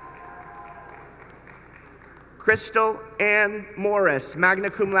 Crystal Ann Morris,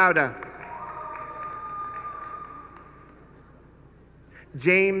 magna cum laude.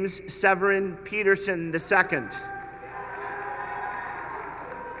 James Severin Peterson II.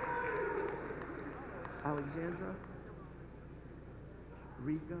 Alexandra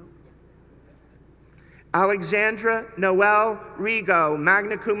Rigo. Alexandra Noel Rigo,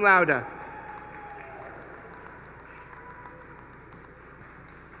 magna cum laude.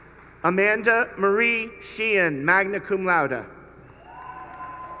 Amanda Marie Sheehan, magna cum laude.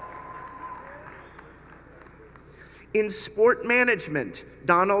 In sport management,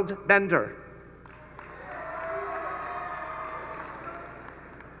 Donald Bender.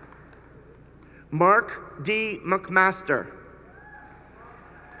 Mark D. McMaster.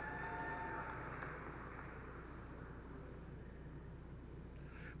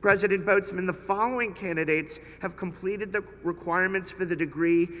 President Boatsman, the following candidates have completed the requirements for the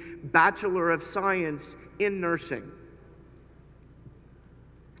degree Bachelor of Science in Nursing.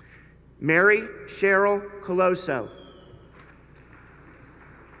 Mary Cheryl Coloso.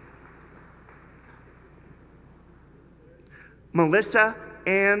 Melissa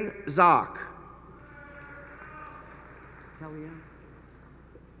Ann Zock.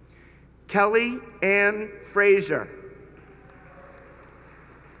 Kelly Ann Frazier.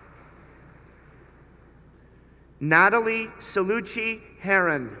 Natalie Salucci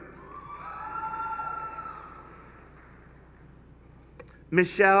Heron.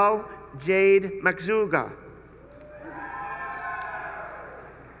 Michelle Jade Maxuga.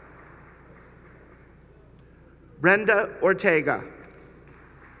 Brenda Ortega.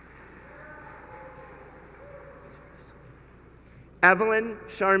 Evelyn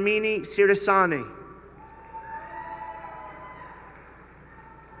Sharmini Sirisani.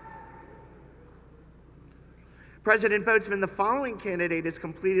 President Boatsman, the following candidate has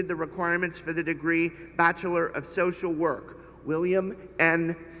completed the requirements for the degree Bachelor of Social Work. William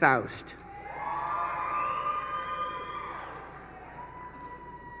N. Faust.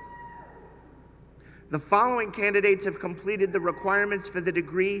 The following candidates have completed the requirements for the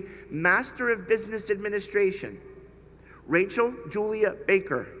degree Master of Business Administration. Rachel Julia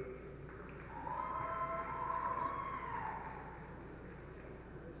Baker.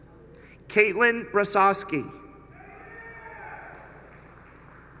 Caitlin Brasowski.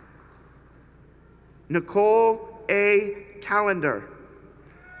 Nicole A. Callender.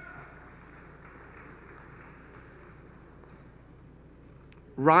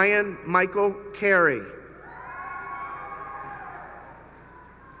 Ryan Michael Carey.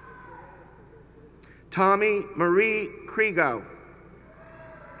 Tommy Marie Kriego.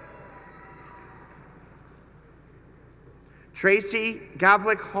 Tracy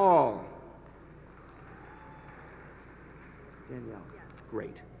Gavlik Hall. Danielle?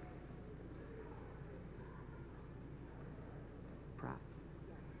 Great.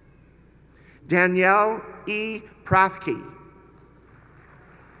 Danielle E. Profke.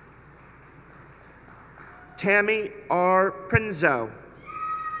 Tammy R. Prinzo.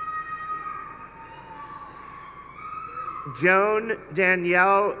 Joan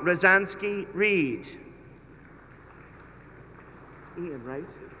Danielle Rosansky Reed. It's Ian, right?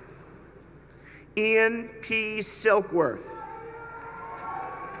 Ian P. Silkworth.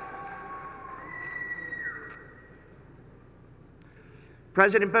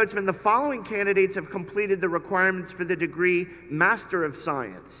 President Boatsman, the following candidates have completed the requirements for the degree Master of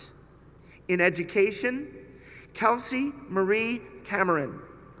Science. In Education, Kelsey Marie Cameron.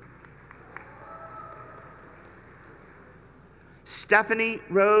 Stephanie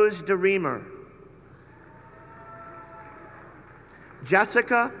Rose DeReamer.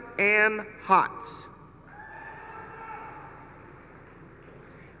 Jessica Ann Hotz.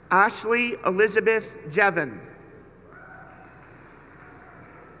 Ashley Elizabeth Jevin.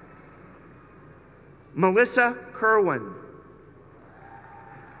 Melissa Kerwin.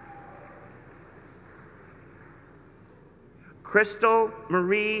 Crystal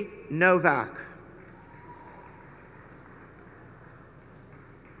Marie Novak.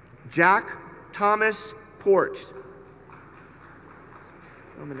 Jack Thomas Port.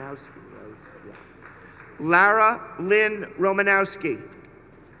 Romanowski, right? Yeah. Lara Lynn Romanowski.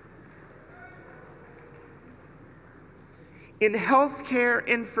 In Healthcare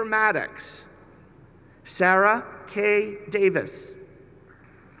Informatics, Sarah K. Davis.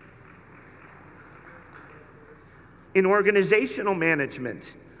 In Organizational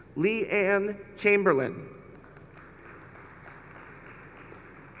Management, Lee Ann Chamberlain.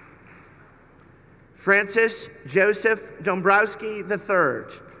 Francis Joseph Dombrowski III.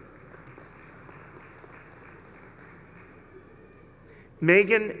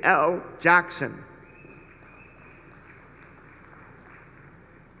 Megan L. Jackson.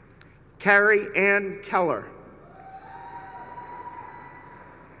 Carrie Ann Keller.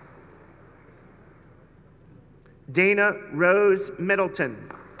 Dana Rose Middleton.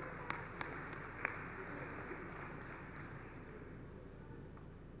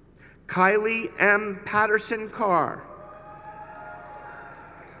 Kylie M. Patterson Carr.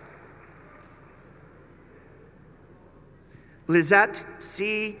 Lizette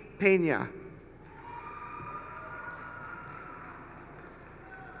C. Pena.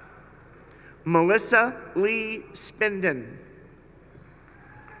 Melissa Lee Spinden.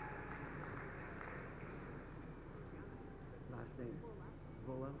 Last name,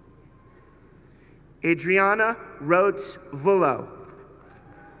 Vullo. Adriana Rhodes Vullo.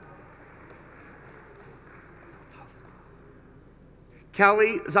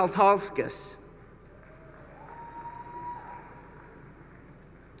 Kelly Zaltalskis.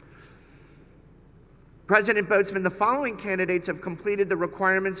 President Boatsman, the following candidates have completed the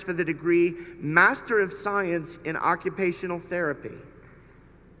requirements for the degree Master of Science in Occupational Therapy.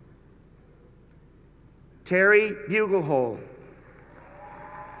 Terry Buglehole.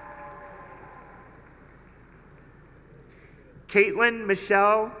 Caitlin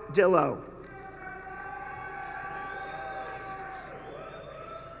Michelle Dillo.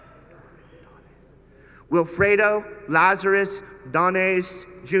 Wilfredo Lazarus Dones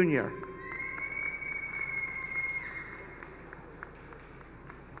Jr.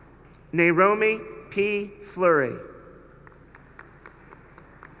 Naomi P. Fleury.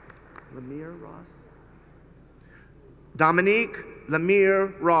 Lemire Ross. Dominique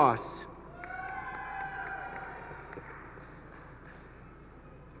Lemire Ross.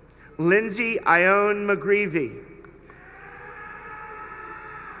 Lindsay Ione McGreevy.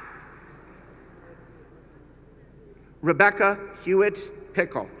 Rebecca Hewitt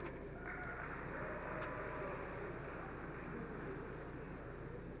Pickle.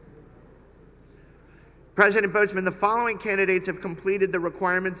 President Boatsman, the following candidates have completed the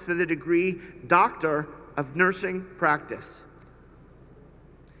requirements for the degree Doctor of Nursing Practice.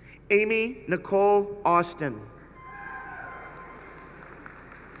 Amy Nicole Austin.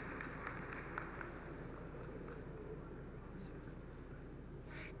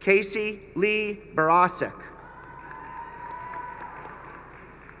 Casey Lee Barasik.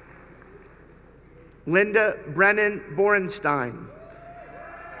 Linda Brennan Borenstein.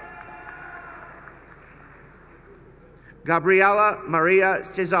 Gabriela Maria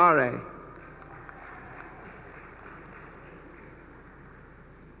Cesare.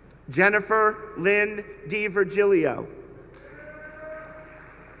 Jennifer Lynn DiVirgilio.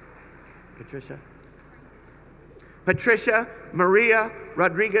 Patricia. Patricia Maria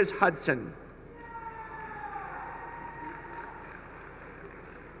Rodriguez Hudson.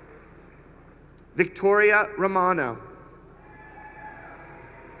 Victoria Romano.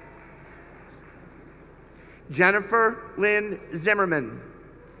 Jennifer Lynn Zimmerman.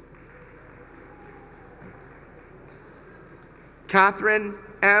 Catherine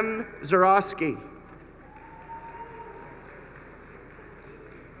M. Zarowski.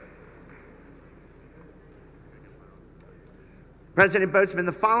 President Boatsman,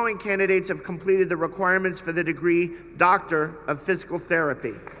 the following candidates have completed the requirements for the degree Doctor of Physical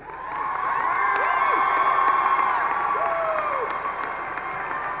Therapy.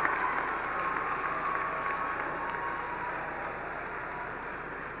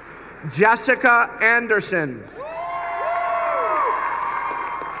 Jessica Anderson.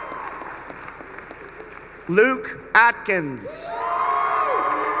 Luke Atkins.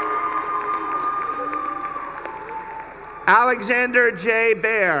 Alexander J.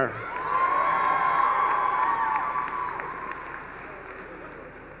 Baer.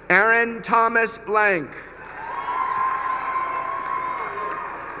 Aaron Thomas Blank.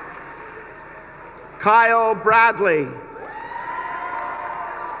 Kyle Bradley.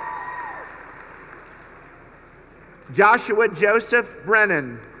 Joshua Joseph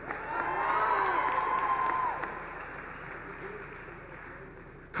Brennan.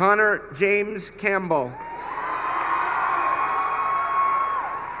 Connor James Campbell.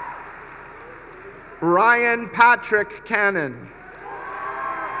 Ryan Patrick Cannon.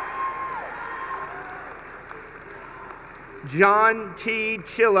 John T.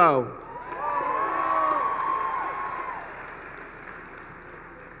 Chillo.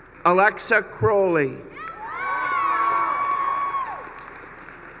 Alexa Crowley.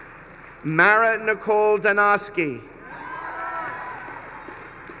 Mara Nicole Donosky.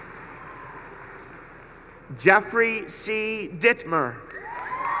 Jeffrey C. Dittmer.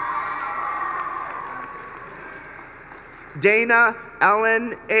 Dana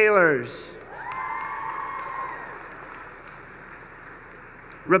Ellen Ehlers.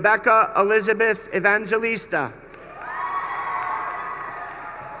 Rebecca Elizabeth Evangelista.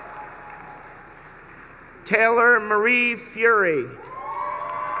 Taylor Marie Fury.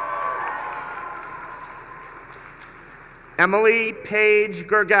 Emily Paige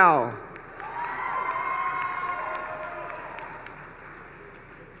Gergel.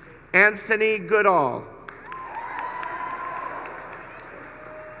 Anthony Goodall.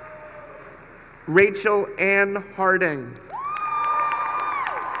 Rachel Ann Harding.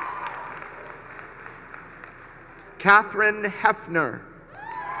 Catherine Hefner.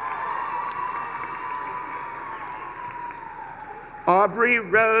 Aubrey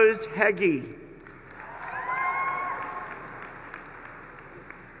Rose Heggie.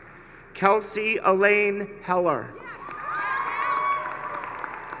 Kelsey Elaine Heller.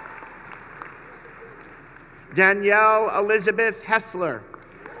 Danielle Elizabeth Hessler.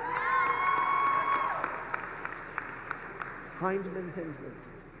 Hindman Hindman.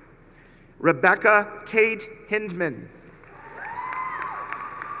 Rebecca Kate Hindman.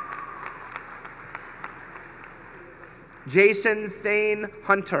 Jason Thane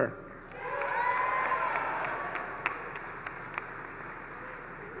Hunter.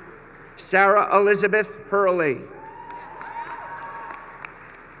 Sarah Elizabeth Hurley.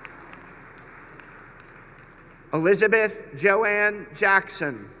 Elizabeth Joanne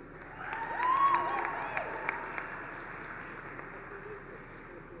Jackson.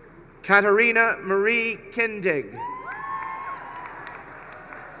 Katarina Marie Kindig.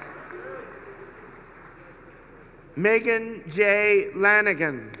 Megan J.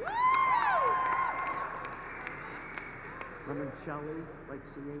 Lanigan. Lemoncelli, like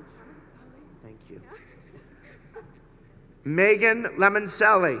CH? Thank you. Megan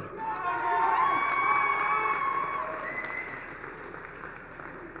Lemoncelli.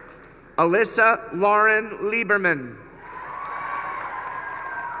 Alyssa Lauren Lieberman.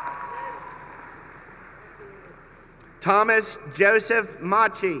 Thomas Joseph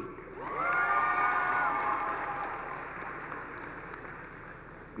Machi.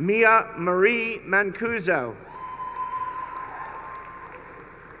 Mia Marie Mancuso.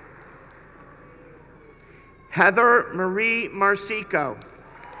 Heather Marie Marsico.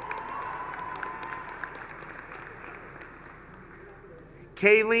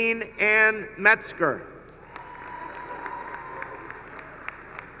 Kayleen Ann Metzger.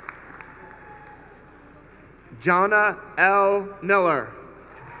 Jonna L. Miller.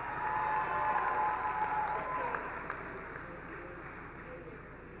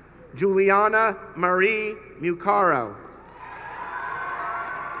 Juliana Marie Mucaro.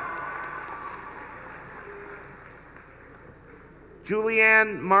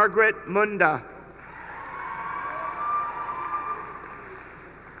 Julianne Margaret Munda.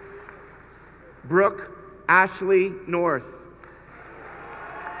 Brooke Ashley North.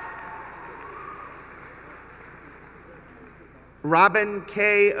 Robin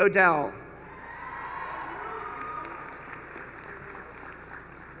K. Odell.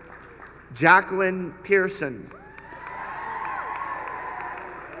 Jacqueline Pearson.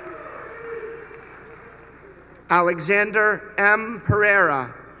 Alexander M.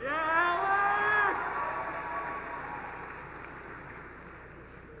 Pereira.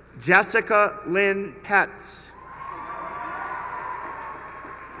 Jessica Lynn Petz.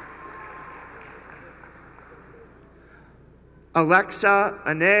 Alexa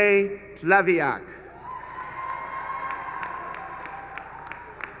Ane Tleviak.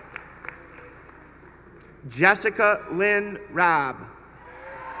 Jessica Lynn Rabb.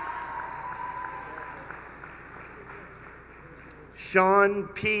 Sean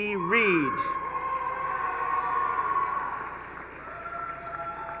P. Reed.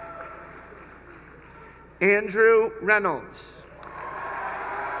 Andrew Reynolds.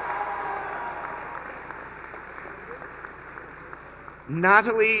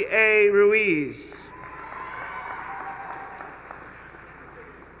 Natalie A. Ruiz.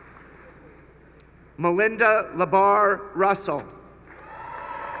 Melinda Labar Russell.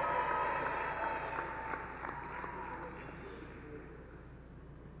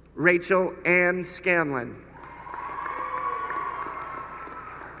 Rachel Ann Scanlon.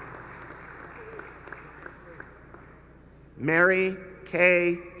 Mary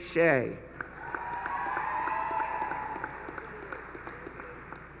K. Shea.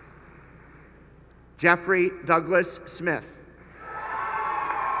 Jeffrey Douglas Smith.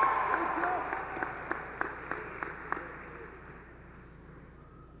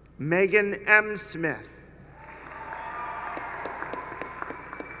 Megan M. Smith.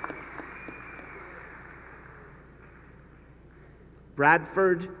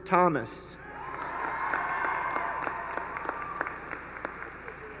 Bradford Thomas.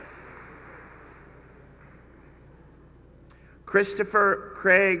 Christopher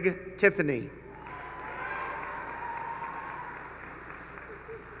Craig Tiffany.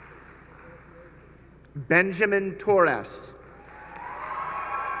 Benjamin Torres.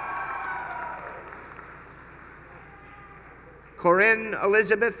 Corinne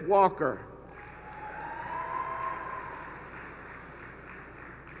Elizabeth Walker.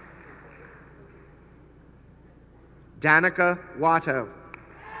 Danica Watto.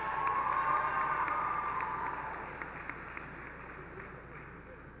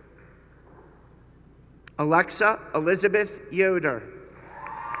 Alexa Elizabeth Yoder.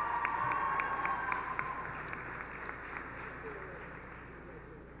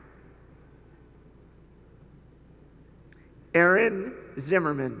 Aaron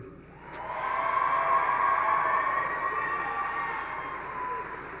Zimmerman. How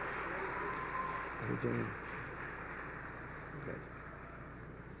are you doing? Good.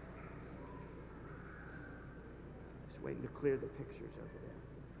 Just waiting to clear the pictures over there.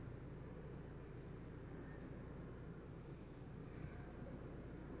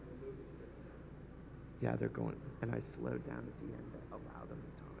 Yeah, they're going, and I slowed down at the end to allow them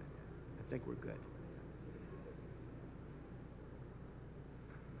time. I think we're good.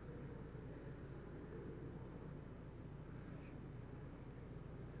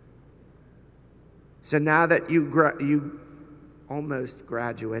 So now that you almost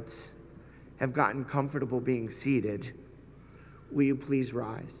graduates have gotten comfortable being seated, will you please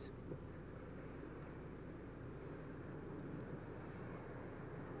rise?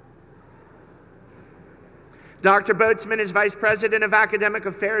 Dr. Boatsman is Vice President of Academic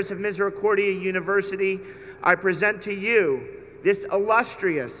Affairs of Misericordia University. I present to you this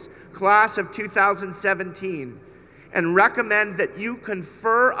illustrious class of 2017 and recommend that you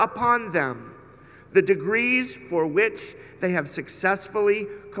confer upon them the degrees for which they have successfully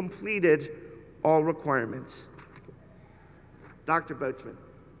completed all requirements. Dr. Boatsman.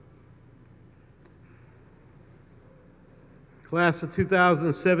 Class of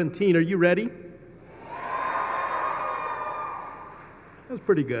 2017, are you ready? That was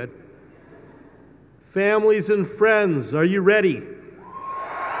pretty good. Families and friends, are you ready?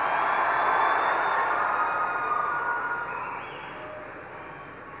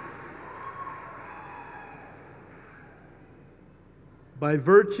 By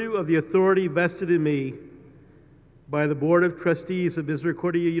virtue of the authority vested in me by the Board of Trustees of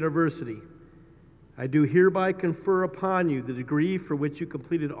Misericordia University, I do hereby confer upon you the degree for which you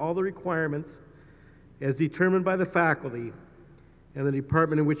completed all the requirements as determined by the faculty and the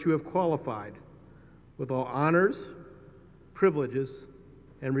department in which you have qualified, with all honors, privileges,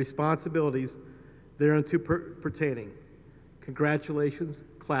 and responsibilities thereunto pertaining. Congratulations,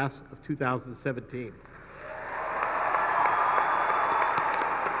 class of 2017.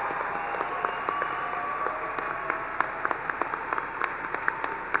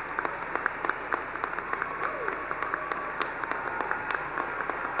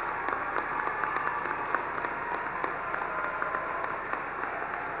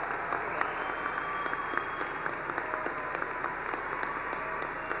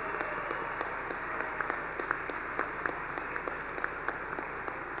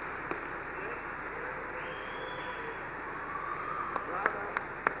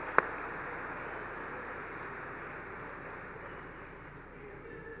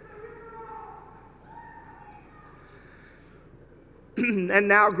 And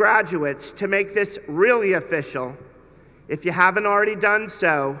now, graduates, to make this really official, if you haven't already done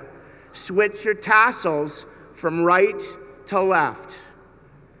so, switch your tassels from right to left.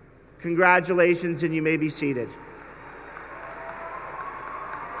 Congratulations, and you may be seated.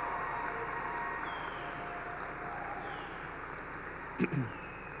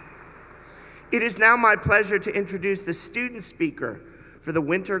 It is now my pleasure to introduce the student speaker for the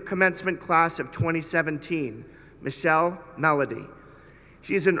Winter Commencement class of 2017, Michelle Melody.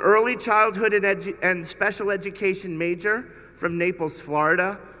 She is an early childhood and special education major from Naples,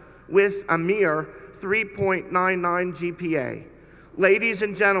 Florida, with a mere 3.99 GPA. Ladies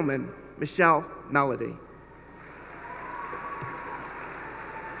and gentlemen, Michelle Melody.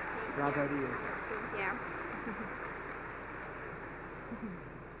 Bravo to you. Thank you.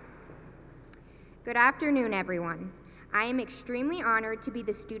 Good afternoon, everyone. I am extremely honored to be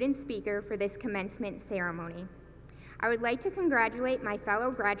the student speaker for this commencement ceremony. I would like to congratulate my fellow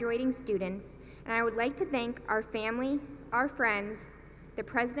graduating students, and I would like to thank our family, our friends, the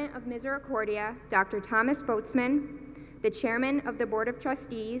President of Misericordia, Dr. Thomas Boatsman, the Chairman of the Board of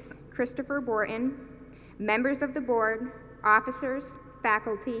Trustees, Christopher Borton, members of the board, officers,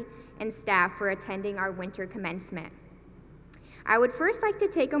 faculty, and staff for attending our winter commencement. I would first like to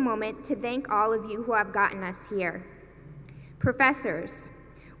take a moment to thank all of you who have gotten us here. Professors,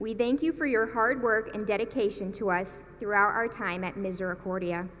 we thank you for your hard work and dedication to us throughout our time at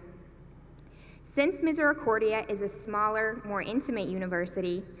Misericordia. Since Misericordia is a smaller, more intimate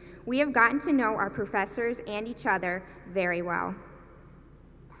university, we have gotten to know our professors and each other very well.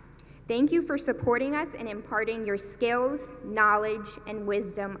 Thank you for supporting us and imparting your skills, knowledge, and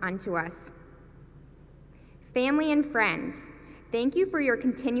wisdom unto us. Family and friends, thank you for your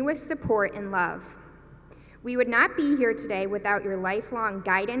continuous support and love. We would not be here today without your lifelong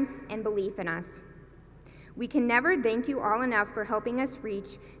guidance and belief in us. We can never thank you all enough for helping us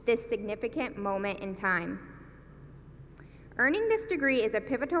reach this significant moment in time. Earning this degree is a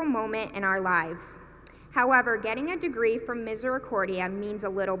pivotal moment in our lives. However, getting a degree from Misericordia means a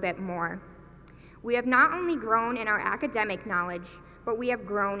little bit more. We have not only grown in our academic knowledge, but we have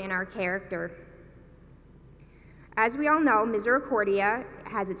grown in our character. As we all know, Misericordia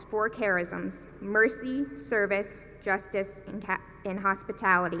has its 4 charisms: mercy, service, justice, and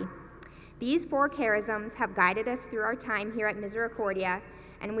hospitality. These 4 charisms have guided us through our time here at Misericordia,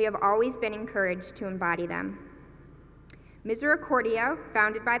 and we have always been encouraged to embody them. Misericordia,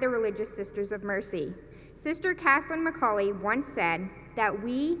 founded by the Religious Sisters of Mercy. Sister Kathleen McCauley once said that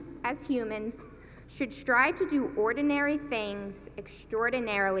we, as humans, should strive to do ordinary things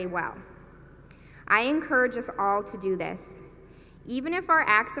extraordinarily well. I encourage us all to do this. Even if our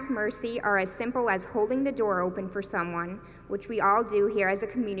acts of mercy are as simple as holding the door open for someone, which we all do here as a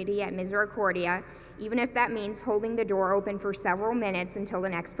community at Misericordia, even if that means holding the door open for several minutes until the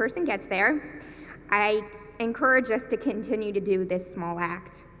next person gets there, I encourage us to continue to do this small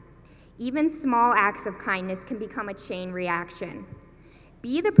act. Even small acts of kindness can become a chain reaction.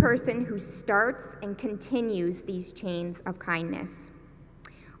 Be the person who starts and continues these chains of kindness.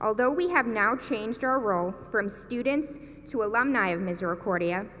 Although we have now changed our role from students to alumni of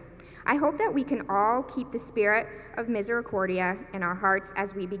Misericordia, I hope that we can all keep the spirit of Misericordia in our hearts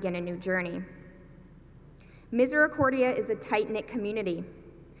as we begin a new journey. Misericordia is a tight-knit community.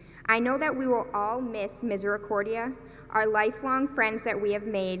 I know that we will all miss Misericordia, our lifelong friends that we have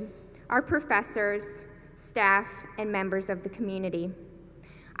made, our professors, staff, and members of the community.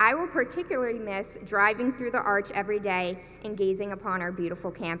 I will particularly miss driving through the arch every day and gazing upon our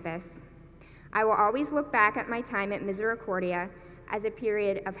beautiful campus. I will always look back at my time at Misericordia as a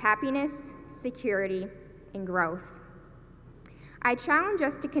period of happiness, security, and growth. I challenge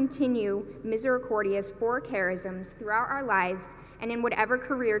us to continue Misericordia's 4 charisms throughout our lives and in whatever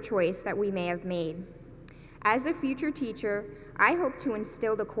career choice that we may have made. As a future teacher, I hope to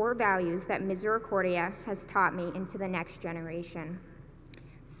instill the core values that Misericordia has taught me into the next generation.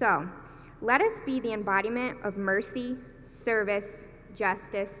 So, let us be the embodiment of mercy, service,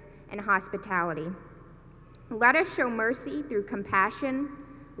 justice, and hospitality. Let us show mercy through compassion,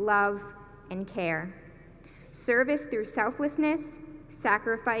 love, and care. Service through selflessness,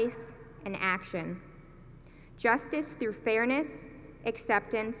 sacrifice, and action. Justice through fairness,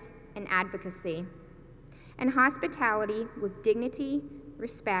 acceptance, and advocacy. And hospitality with dignity,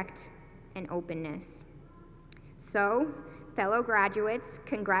 respect, and openness. So, fellow graduates,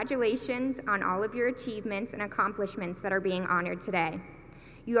 congratulations on all of your achievements and accomplishments that are being honored today.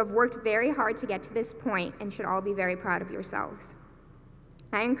 You have worked very hard to get to this point and should all be very proud of yourselves.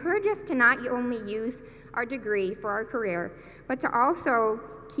 I encourage us to not only use our degree for our career, but to also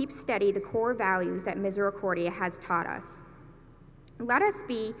keep steady the core values that Misericordia has taught us. Let us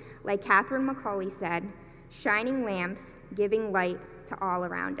be, like Catherine Macaulay said, shining lamps giving light to all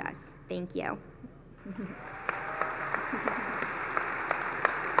around us. Thank you.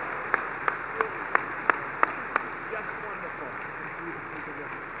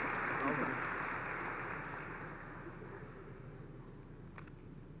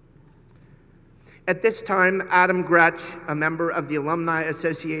 At this time, Adam Gretsch, a member of the Alumni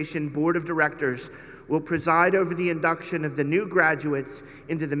Association Board of Directors, will preside over the induction of the new graduates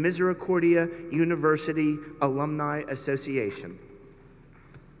into the Misericordia University Alumni Association.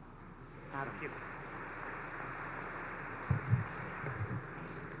 Adam.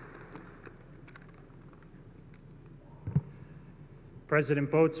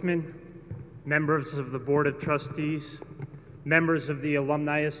 President Boatsman, members of the Board of Trustees, members of the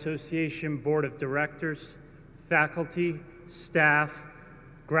Alumni Association Board of Directors, faculty, staff,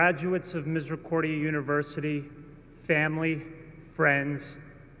 graduates of Misericordia University, family, friends,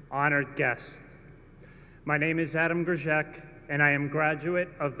 honored guests. My name is Adam Grzech, and I am graduate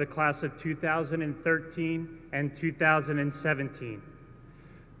of the class of 2013 and 2017.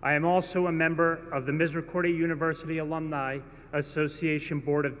 I am also a member of the Misericordia University Alumni Association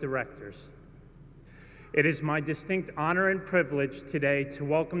Board of Directors. It is my distinct honor and privilege today to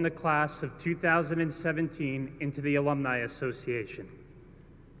welcome the class of 2017 into the Alumni Association.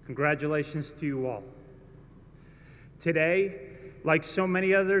 Congratulations to you all. Today, like so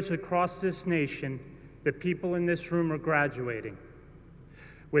many others across this nation, the people in this room are graduating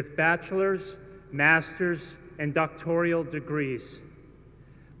with bachelor's, master's, and doctoral degrees.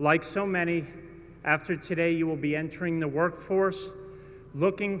 Like so many, after today you will be entering the workforce,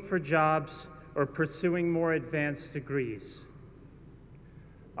 looking for jobs, or pursuing more advanced degrees.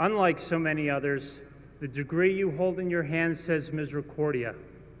 Unlike so many others, the degree you hold in your hand says Misericordia.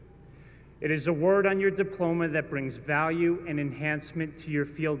 It is a word on your diploma that brings value and enhancement to your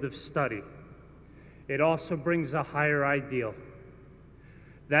field of study. It also brings a higher ideal.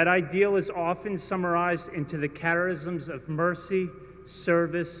 That ideal is often summarized into the charisms of mercy,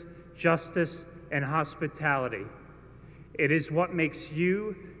 service, justice, and hospitality. It is what makes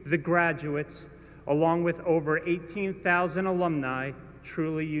you, the graduates, along with over 18,000 alumni,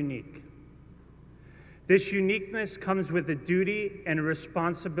 truly unique. This uniqueness comes with a duty and a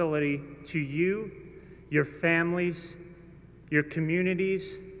responsibility to you, your families, your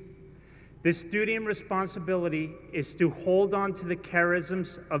communities. This duty and responsibility is to hold on to the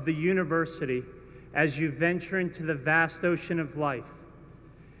charisms of the university as you venture into the vast ocean of life.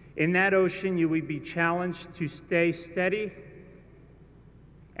 In that ocean, you will be challenged to stay steady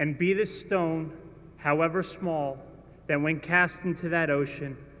and be the stone, however small, that when cast into that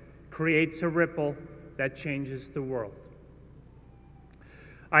ocean, creates a ripple that changes the world.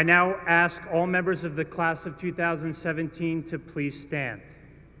 I now ask all members of the class of 2017 to please stand.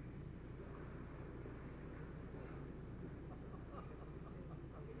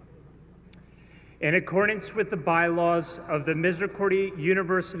 In accordance with the bylaws of the Misericordia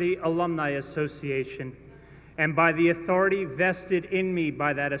University Alumni Association, and by the authority vested in me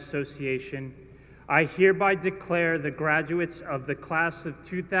by that association, I hereby declare the graduates of the class of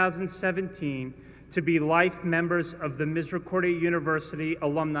 2017 to be life members of the Misericordia University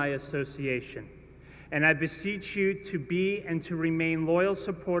Alumni Association. And I beseech you to be and to remain loyal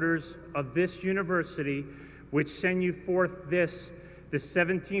supporters of this university, which send you forth this, the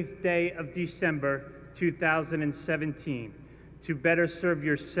 17th day of December, 2017, to better serve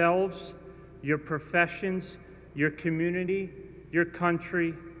yourselves, your professions, your community, your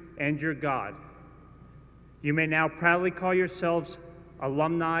country, and your God. You may now proudly call yourselves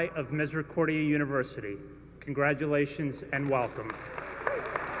alumni of Misericordia University. Congratulations and welcome.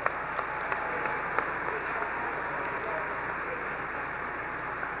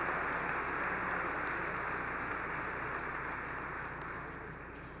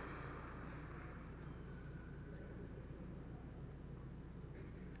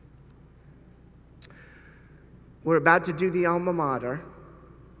 We're about to do the alma mater.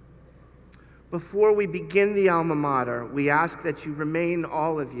 Before we begin the alma mater, we ask that you remain,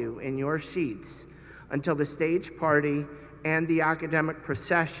 all of you, in your seats until the stage party and the academic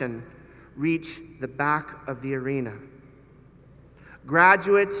procession reach the back of the arena.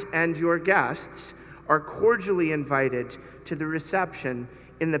 Graduates and your guests are cordially invited to the reception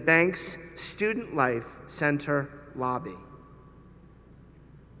in the bank's Student Life Center lobby.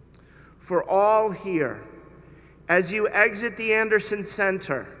 For all here, as you exit the Anderson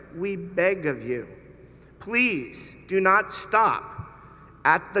Center, we beg of you, please do not stop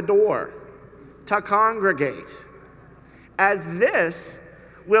at the door to congregate, as this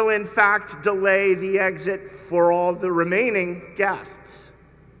will in fact delay the exit for all the remaining guests.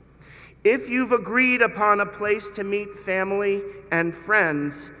 If you've agreed upon a place to meet family and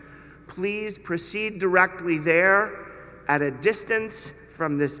friends, please proceed directly there at a distance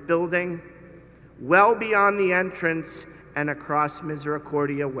from this building, well beyond the entrance and across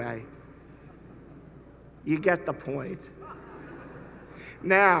Misericordia Way. You get the point.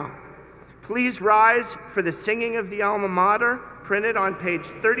 Now, please rise for the singing of the alma mater, printed on page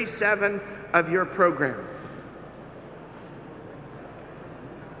 37 of your program.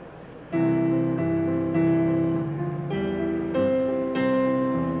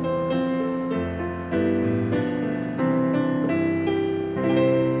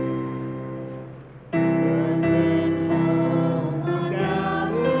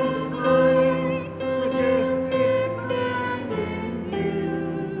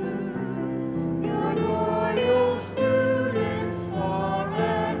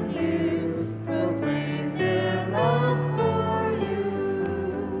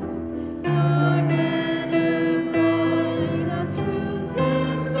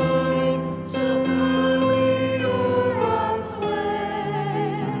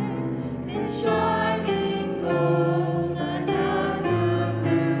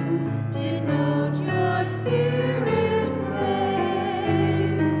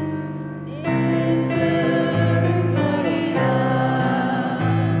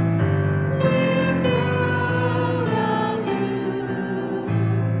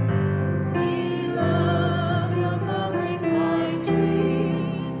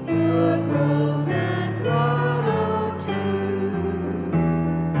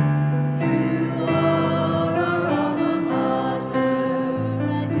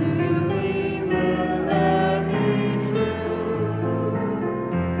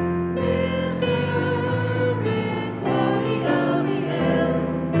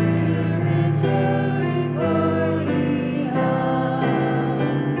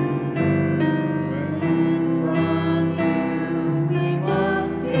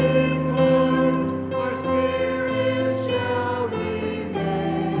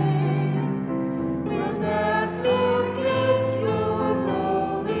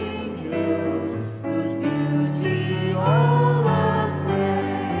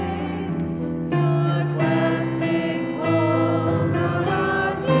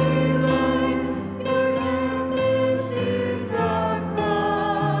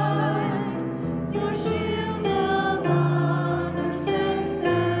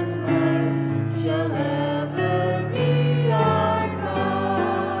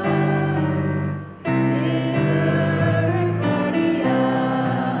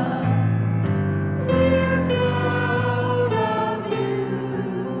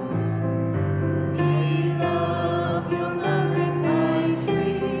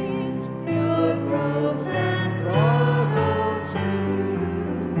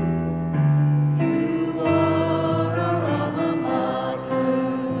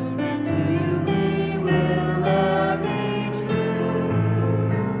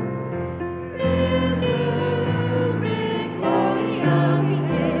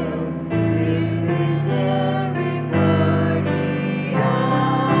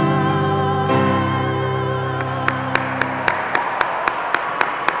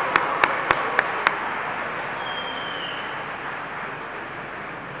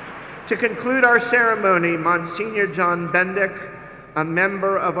 To conclude our ceremony, Monsignor John Bendick, a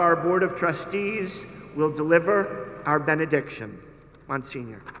member of our Board of Trustees, will deliver our benediction.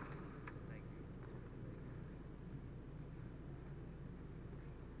 Monsignor.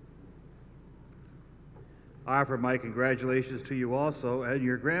 I offer my congratulations to you also, and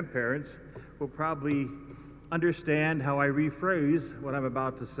your grandparents will probably understand how I rephrase what I'm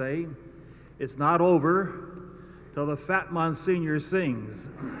about to say. It's not over till the fat Monsignor sings.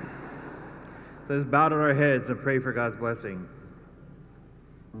 Let us bow to our heads and pray for God's blessing.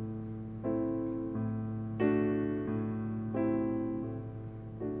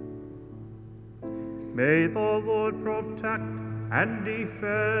 May the Lord protect and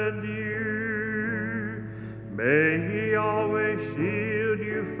defend you. May he always shield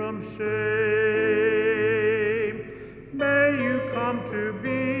you from shame. May you come to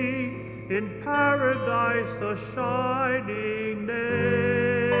be in paradise a shining name.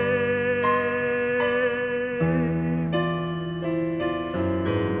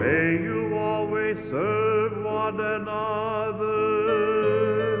 May you always serve one another.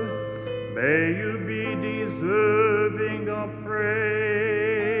 May you be deserving of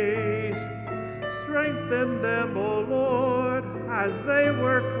praise. Strengthen them, O Lord, as they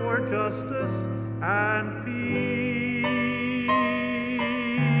work for justice and peace.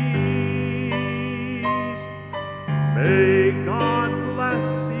 May God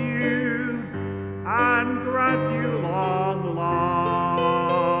bless you and grant you long lives.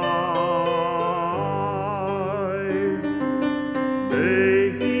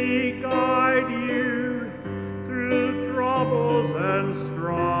 May he guide you through troubles and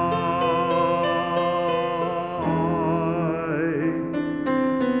strife.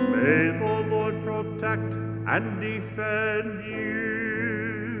 May the Lord protect and defend you.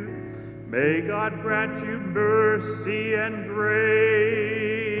 May God grant you mercy and grace.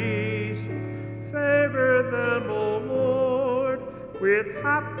 Favor them, O Lord, with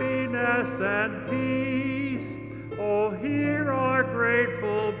happiness and peace. Oh, hear our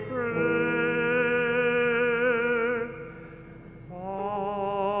grateful prayer.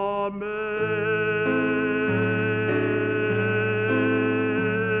 Amen.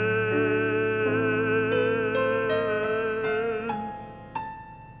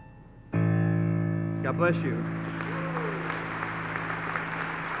 God bless you.